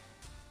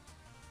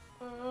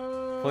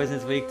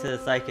 Poison's weak to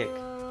Psychic.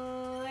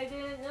 I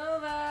didn't know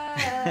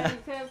that. You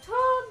could have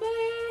told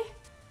me,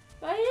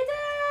 but you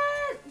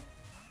didn't.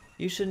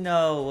 You should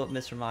know what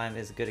Mr. Mime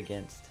is good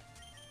against.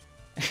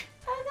 I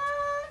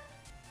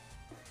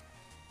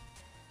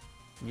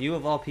don't. You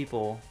of all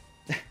people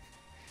should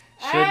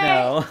Hey!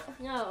 know.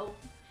 No,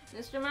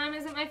 Mr. Mime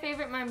isn't my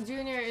favorite. Mime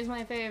Jr. is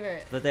my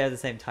favorite. But they have the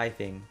same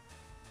typing.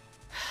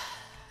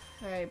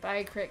 Alright,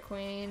 bye, Crit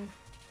Queen.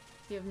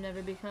 You have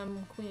never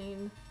become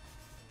queen.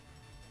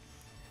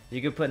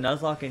 You could put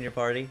Nuzlocke in your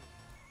party.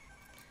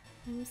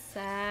 I'm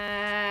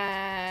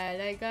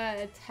sad. I got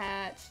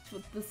attached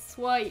with the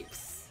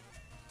swipes.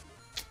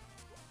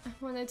 I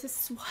wanted to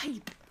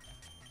swipe.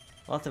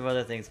 Lots of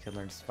other things could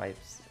learn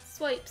swipes.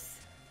 Swipes.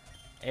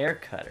 Air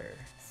Cutter.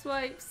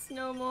 Swipes.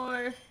 No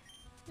more.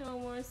 No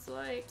more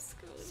swipes.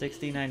 Cody.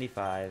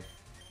 6095.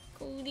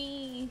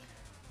 Cody.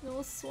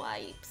 No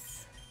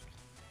swipes.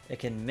 It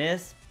can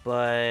miss,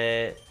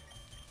 but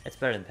it's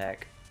better than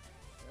Peck.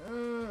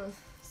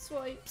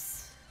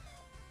 Swipes.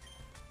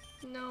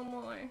 No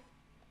more.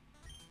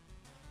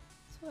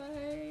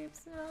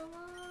 Swipes. No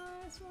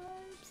more.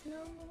 Swipes. No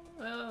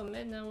more. Oh,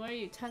 Midna, why are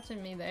you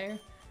touching me there?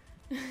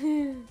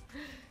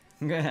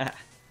 Alright,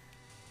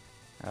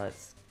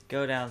 let's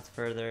go down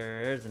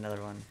further. There's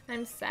another one.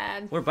 I'm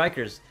sad. We're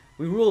bikers.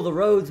 We rule the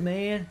roads,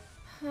 man.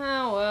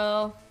 Oh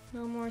well.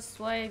 No more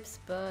swipes,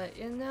 but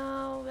you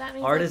know, that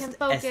means Artist I can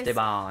focus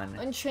Esteban.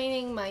 on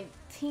training my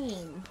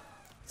team.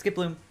 Skip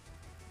Bloom.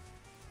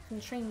 I can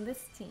train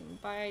this team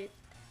by...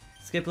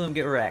 Skip Bloom,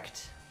 get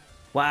wrecked.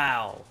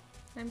 Wow.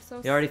 I'm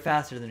so You're already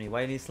faster than me.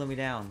 Why did you slow me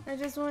down? I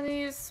just want to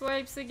use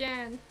swipes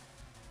again.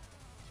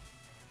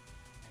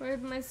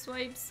 Where'd my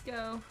swipes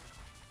go?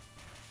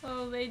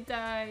 Oh, they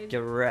died.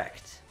 Get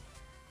wrecked.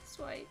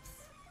 Swipes.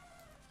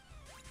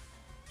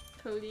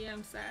 Cody,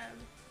 I'm sad.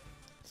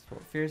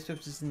 Fierce Whip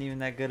isn't even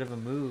that good of a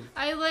move.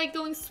 I like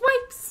going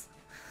swipes!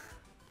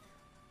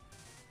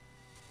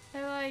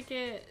 I like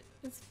it.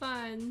 It's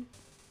fun.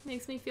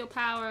 Makes me feel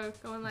power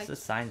going like... What's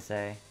the sign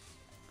say?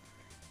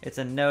 It's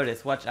a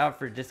notice. Watch out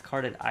for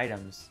discarded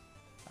items.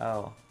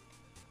 Oh.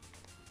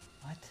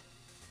 What?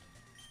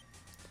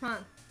 Come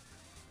on.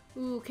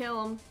 Ooh,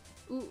 kill him.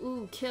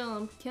 Ooh, kill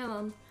him. Kill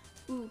him.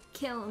 Ooh,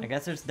 kill him. I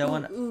guess there's no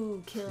one...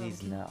 Ooh, kill him.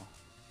 Please, no.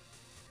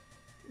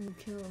 Ooh,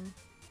 kill him.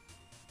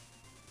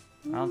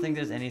 I don't think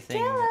there's anything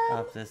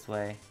up this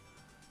way.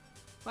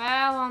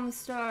 Wow, on the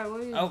star. What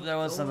are you... Oh, there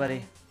was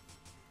somebody.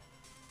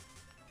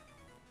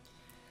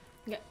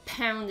 You got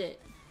pounded.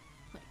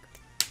 What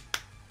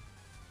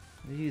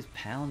do you use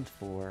pound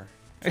for?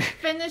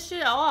 Finish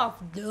it off.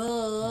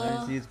 Duh.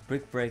 Let's use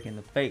brick break in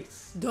the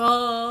face.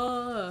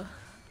 Duh.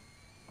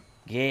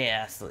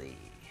 Ghastly.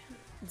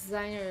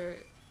 Designer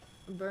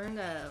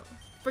burned out.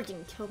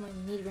 Freaking killed my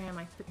Nidoran.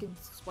 My freaking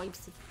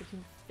swipes to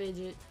freaking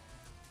fidget.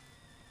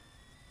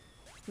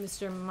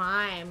 Mr.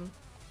 Mime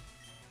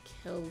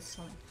killed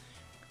someone.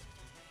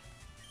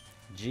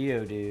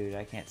 Geodude,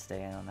 I can't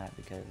stay in on that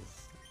because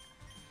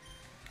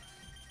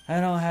I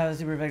don't have a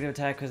super effective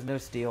attack because no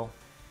steel.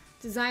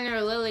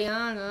 Designer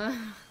Liliana.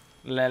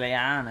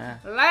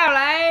 Liliana.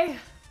 Lily!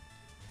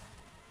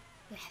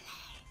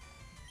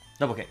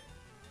 Double kick.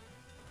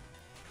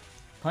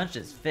 Punched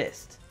his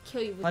fist.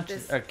 Kill you with Punched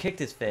this or kicked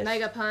his fist.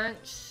 mega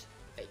punch.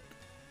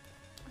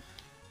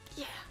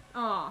 Yeah.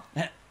 Aw.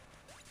 No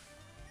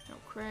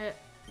crit.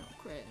 No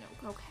crit.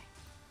 No. Okay.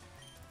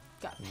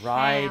 Got pound.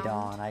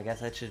 Rhydon. I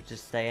guess I should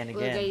just stay in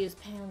Look, I again. use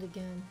pound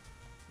again.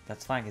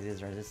 That's fine because he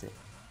is resisted.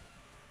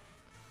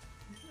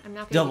 I'm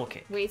not Double gonna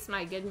kick. waste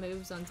my good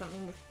moves on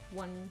something with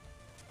one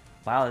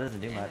Wow, it doesn't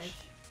do damage. much.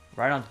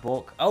 Rhydon's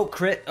bulk. Oh,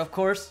 crit, of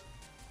course.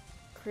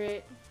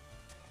 Crit.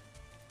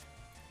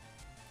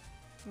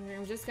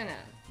 I'm just gonna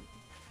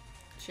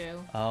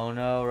chill. Oh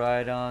no,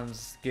 Rhydon's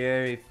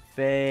scary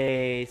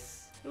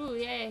face. Ooh,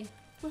 yay.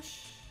 Whoosh.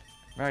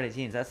 Route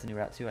 18, that's the new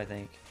route too, I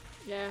think.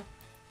 Yeah.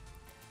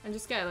 I'm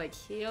just gonna like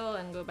heal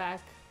and go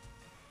back.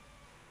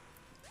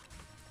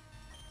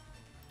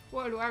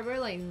 What do I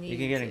really need? You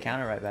can get an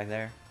encounter right back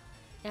there.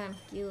 Yeah, I'm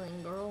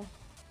healing, girl.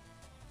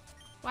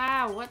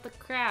 Wow, what the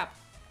crap?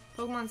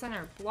 Pokemon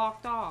Center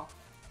blocked off.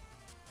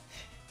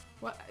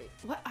 What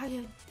are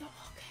you? Oh,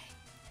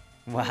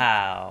 okay.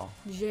 Wow.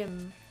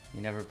 Gym.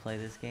 You never play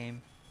this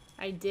game?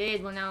 I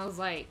did when I was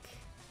like,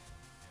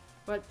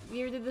 what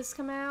year did this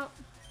come out?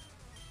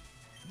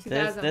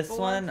 This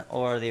one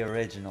or the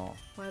original?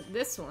 What,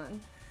 this one?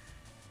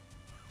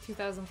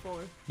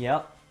 2004.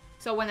 Yep.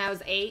 So when I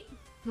was 8.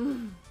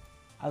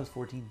 I was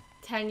 14.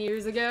 10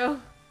 years ago.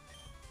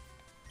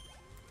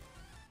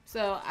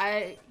 So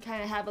I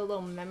kind of have a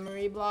little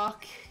memory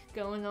block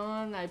going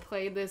on. I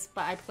played this,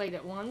 but I played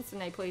it once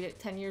and I played it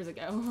 10 years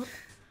ago.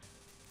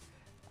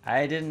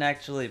 I didn't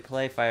actually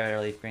play Fire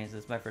Leaf Green, so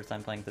this is my first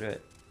time playing through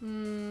it.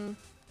 I'm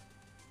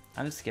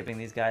just skipping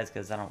these guys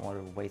because I don't want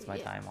to waste my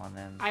time on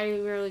them. I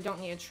really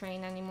don't need to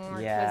train anymore.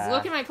 Yeah. Because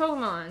look at my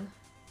Pokemon.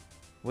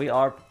 We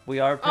are pretty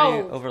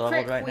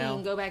overleveled right now.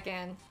 Go back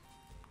in.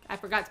 I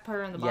forgot to put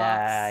her in the box.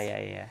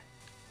 Yeah.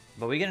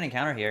 But we get an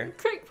encounter here.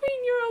 Crit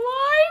Queen, you're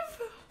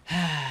alive!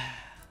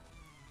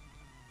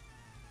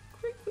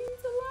 Crit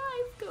Queen's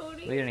alive,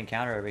 Cody. We get an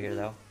encounter over here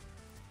though.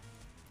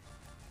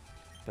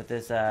 But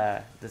this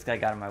guy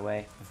got in my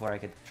way before I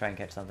could try and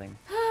catch something.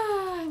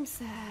 I'm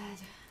sad.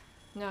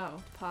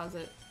 No, pause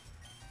it.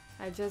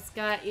 I just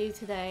got you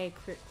today,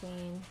 Crit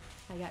Queen.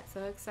 I got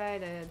so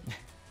excited.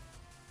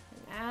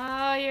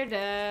 Now you're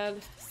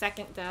dead.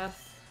 Second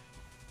death.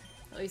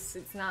 At least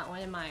it's not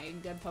one of my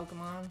good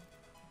Pokemon.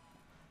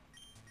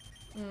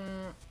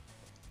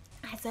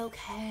 That's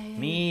okay.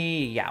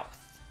 Meowth.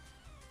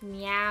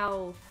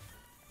 Meow.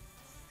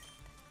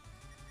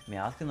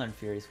 Meowth can learn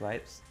Fury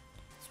Swipes.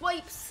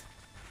 Swipes!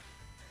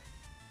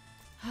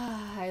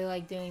 I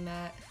like doing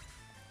that.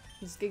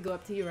 You just could go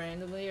up to you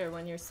randomly or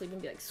when you're sleeping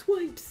and be like,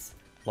 swipes!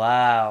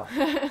 Wow.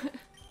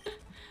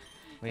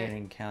 We had an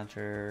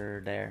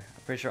encounter there.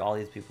 I'm pretty sure all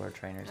these people are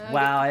trainers.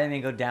 Wow, I didn't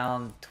even go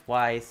down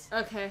twice.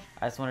 Okay.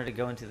 I just wanted to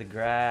go into the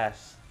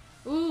grass.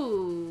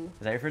 Ooh.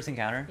 Is that your first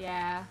encounter?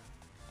 Yeah.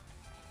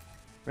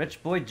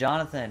 Rich boy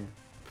Jonathan.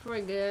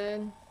 Pretty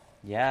good.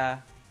 Yeah.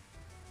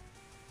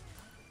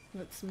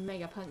 Let's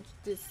Mega Punch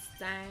this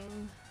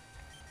thing.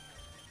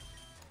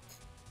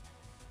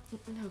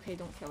 Okay,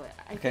 don't kill it.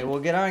 Okay, we'll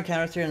get our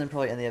encounters here and then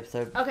probably end the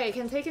episode. Okay,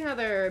 can take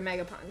another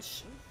Mega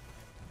Punch.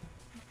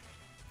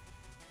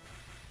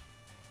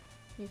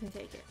 You can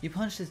take it. You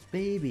punched this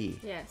baby.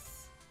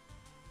 Yes.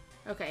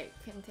 Okay,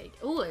 can take.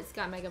 Ooh, it's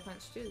got Mega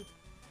Punch too.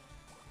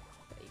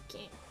 But you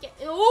can't get.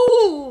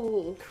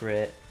 Ooh!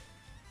 Crit.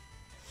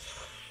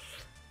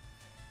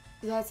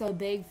 That's a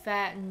big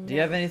fat no. Do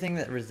you have anything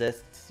that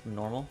resists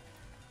normal?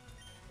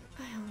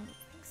 I don't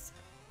think so.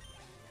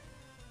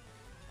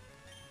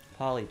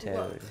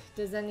 Polytoad. Look,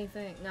 does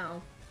anything?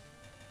 No.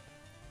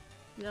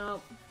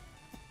 Nope.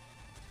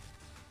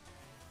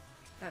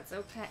 That's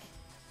okay.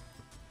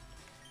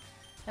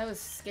 That was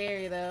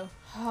scary though.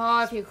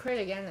 Oh, if you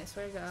crit again, I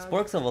swear to God.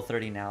 Spork's level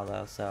 30 now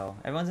though, so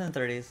everyone's in the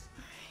 30s.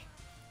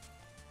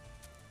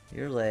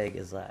 Your leg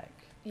is like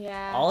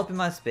Yeah. all up in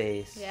my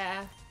space.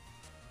 Yeah.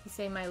 You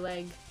say my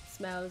leg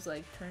smells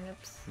like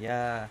turnips.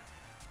 Yeah.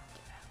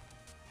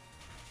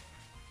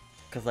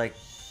 Cause like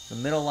the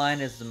middle line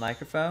is the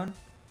microphone,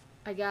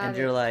 I got and it.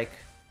 you're like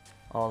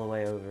all the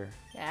way over.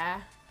 Yeah.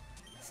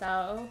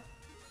 So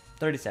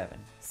 37.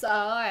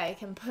 I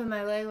can put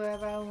my leg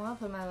wherever I want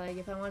to put my leg.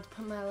 If I want to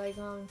put my leg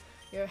on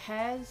your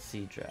head,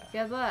 Seadra.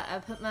 guess what? I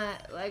put my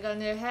leg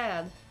on your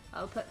head.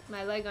 I'll put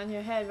my leg on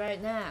your head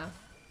right now.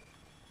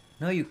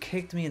 No, you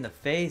kicked me in the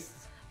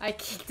face. I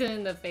kicked him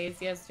in the face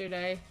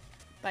yesterday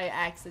by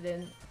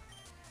accident.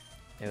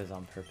 It was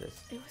on purpose.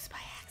 It was by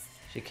accident.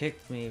 She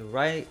kicked me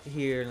right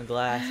here in the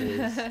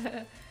glasses.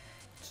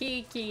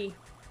 Kiki.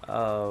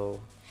 Oh.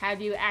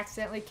 Have you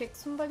accidentally kicked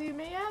somebody, you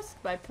may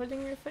ask, by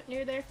putting your foot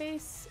near their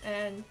face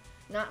and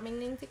not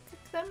meaning to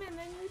kick them, and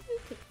then you do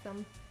kick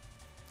them.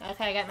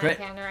 Okay, I got my Crit.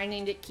 counter. I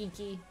named it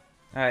Kiki.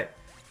 Alright.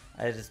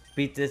 I just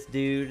beat this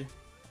dude,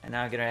 and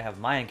now I'm gonna have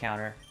my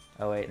encounter.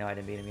 Oh wait, no, I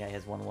didn't beat him yet. He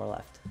has one more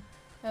left.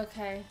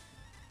 Okay.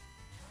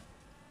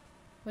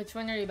 Which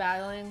one are you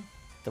battling?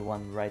 The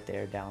one right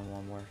there, down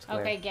one more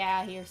square. Okay, get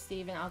out of here,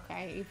 Steven.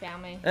 Okay, you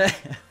found me.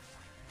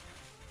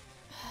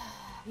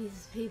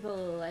 These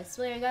people, I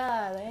swear to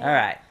God.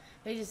 Alright.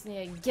 They just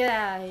need to get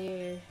out of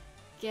here.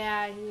 Get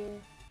out of here.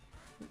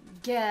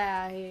 Get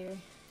out of here.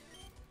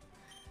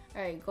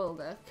 Alright,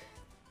 Golduck.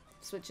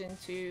 Switching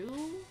to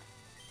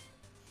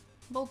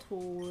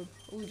Boltwood.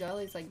 Ooh,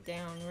 Jolly's like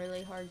down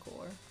really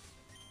hardcore.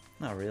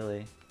 Not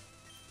really.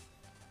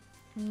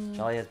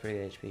 Jolly has pretty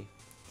good HP.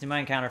 See my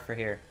encounter for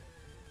here.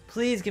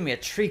 Please give me a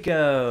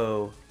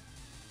Trico!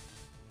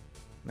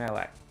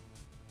 Marowak.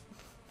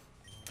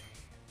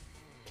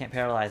 Can't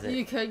paralyze it.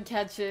 You could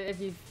catch it if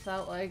you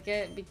felt like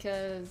it,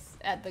 because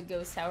at the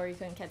Ghost Tower you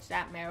couldn't catch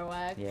that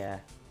Marowak. Yeah.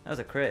 That was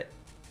a crit.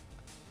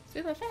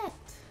 Super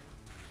effect.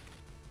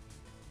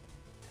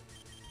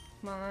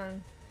 Come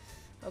on.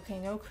 Okay,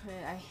 no crit.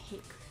 I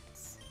hate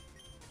crits.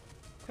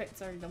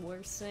 Crits are the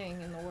worst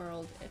thing in the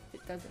world if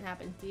it doesn't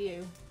happen to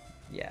you.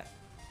 Yeah.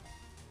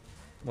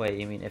 Wait,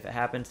 you mean if it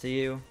happens to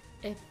you?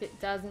 If it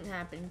doesn't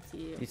happen to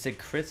you. You said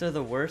crits are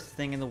the worst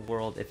thing in the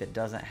world if it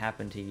doesn't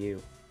happen to you.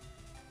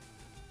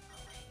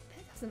 Wait,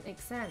 that doesn't make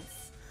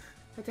sense.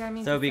 What do I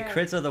mean? So it'd be say?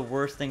 crits are the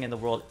worst thing in the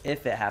world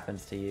if it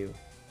happens to you.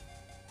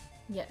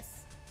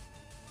 Yes.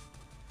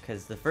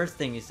 Because the first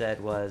thing you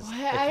said was...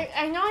 Well,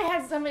 I know I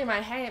had something in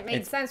my head. It made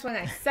It's- sense when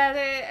I said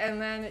it,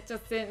 and then it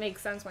just didn't make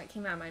sense when it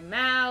came out of my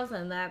mouth,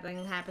 and that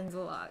thing happens a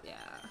lot, yeah.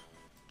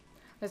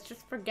 Let's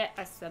just forget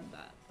I said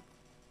that.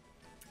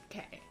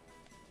 Okay.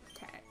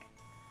 Okay.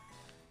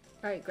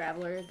 Alright,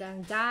 Graveler is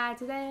gonna die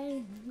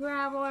today.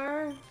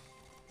 Graveler.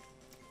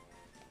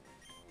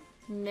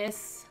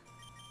 Miss.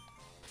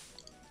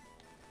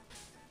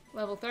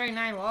 Level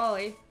 39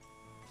 Wally.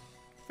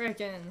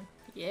 Frickin'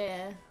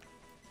 yeah.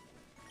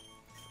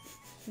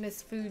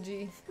 Miss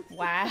Fuji.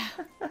 Wow.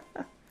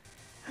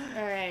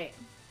 Alright.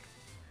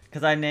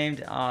 Because I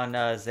named on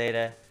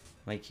Zeta,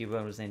 my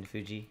Cubone was named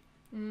Fuji.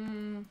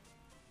 Where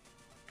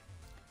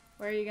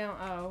are you going?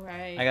 Oh,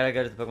 right. I gotta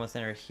go to the Pokemon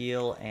Center,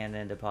 heal, and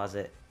then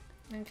deposit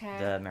Okay.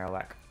 the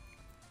Marowak.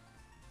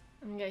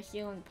 I'm gonna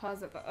heal and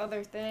deposit the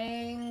other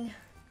thing.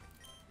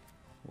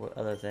 What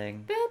other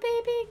thing? Boo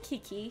baby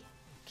Kiki.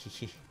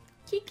 Kiki.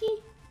 Kiki.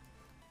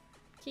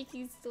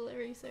 Kiki's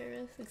delivery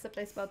service, except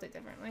I spelled it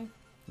differently.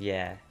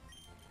 Yeah,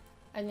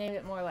 I named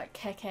it more like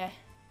Keke.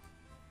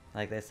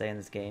 like they say in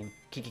this game.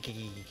 Kiki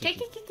Kiki Kiki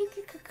Kiki. Kiki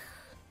Kiki.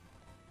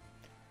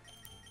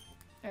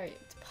 Alright,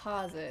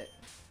 deposit.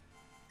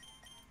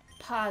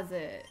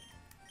 Deposit.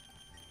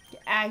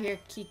 Get out of here,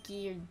 Kiki.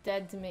 You're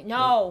dead to me.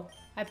 No!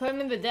 I put him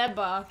in the dead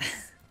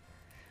box.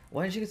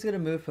 Why don't you just go to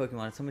move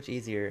Pokemon? It's so much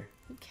easier.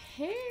 Who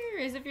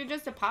cares? If you're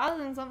just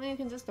depositing something, you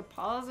can just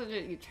deposit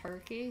it, you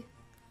turkey.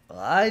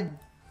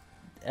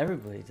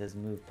 Everybody does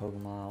move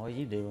Pokemon. What are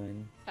you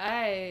doing?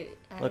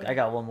 Look, I I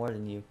got one more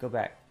than you. Go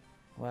back.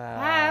 Wow.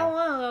 I don't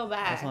want to go I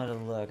back. just wanted to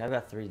look. I've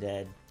got 3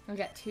 dead. I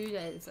got 2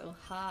 dead, so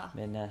ha.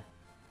 Midna.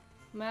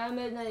 My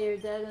Midnight, you're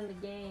dead in the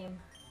game.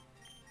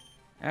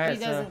 Alright,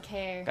 He so doesn't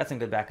care. got some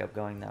good backup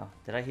going though.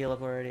 Did I heal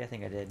up already? I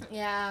think I did.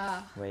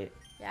 Yeah. Wait,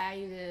 Yeah,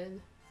 you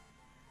did.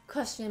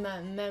 Question my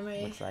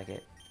memory. looks like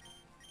it.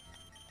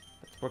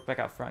 Let's work back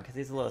out front because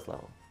he's the lowest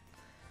level.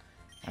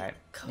 Alright,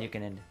 Cool. you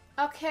can end.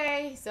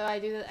 Okay, so I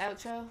do the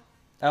outro.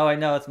 Oh, I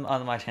know it's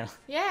on my channel.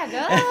 Yeah,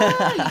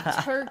 go,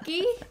 you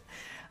turkey.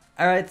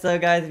 Alright, so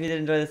guys, if you did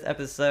enjoy this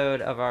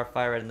episode of our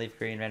Fire Red and Leaf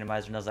Green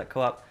Randomizer Nuzlocke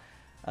Co-op,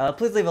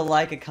 Please leave a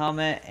like, a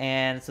comment,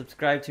 and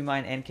subscribe to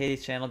mine and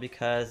Katie's channel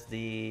because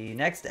the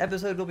next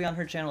episode will be on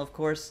her channel, of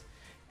course.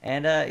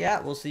 And yeah,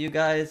 we'll see you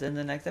guys in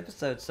the next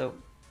episode. So,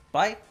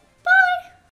 bye.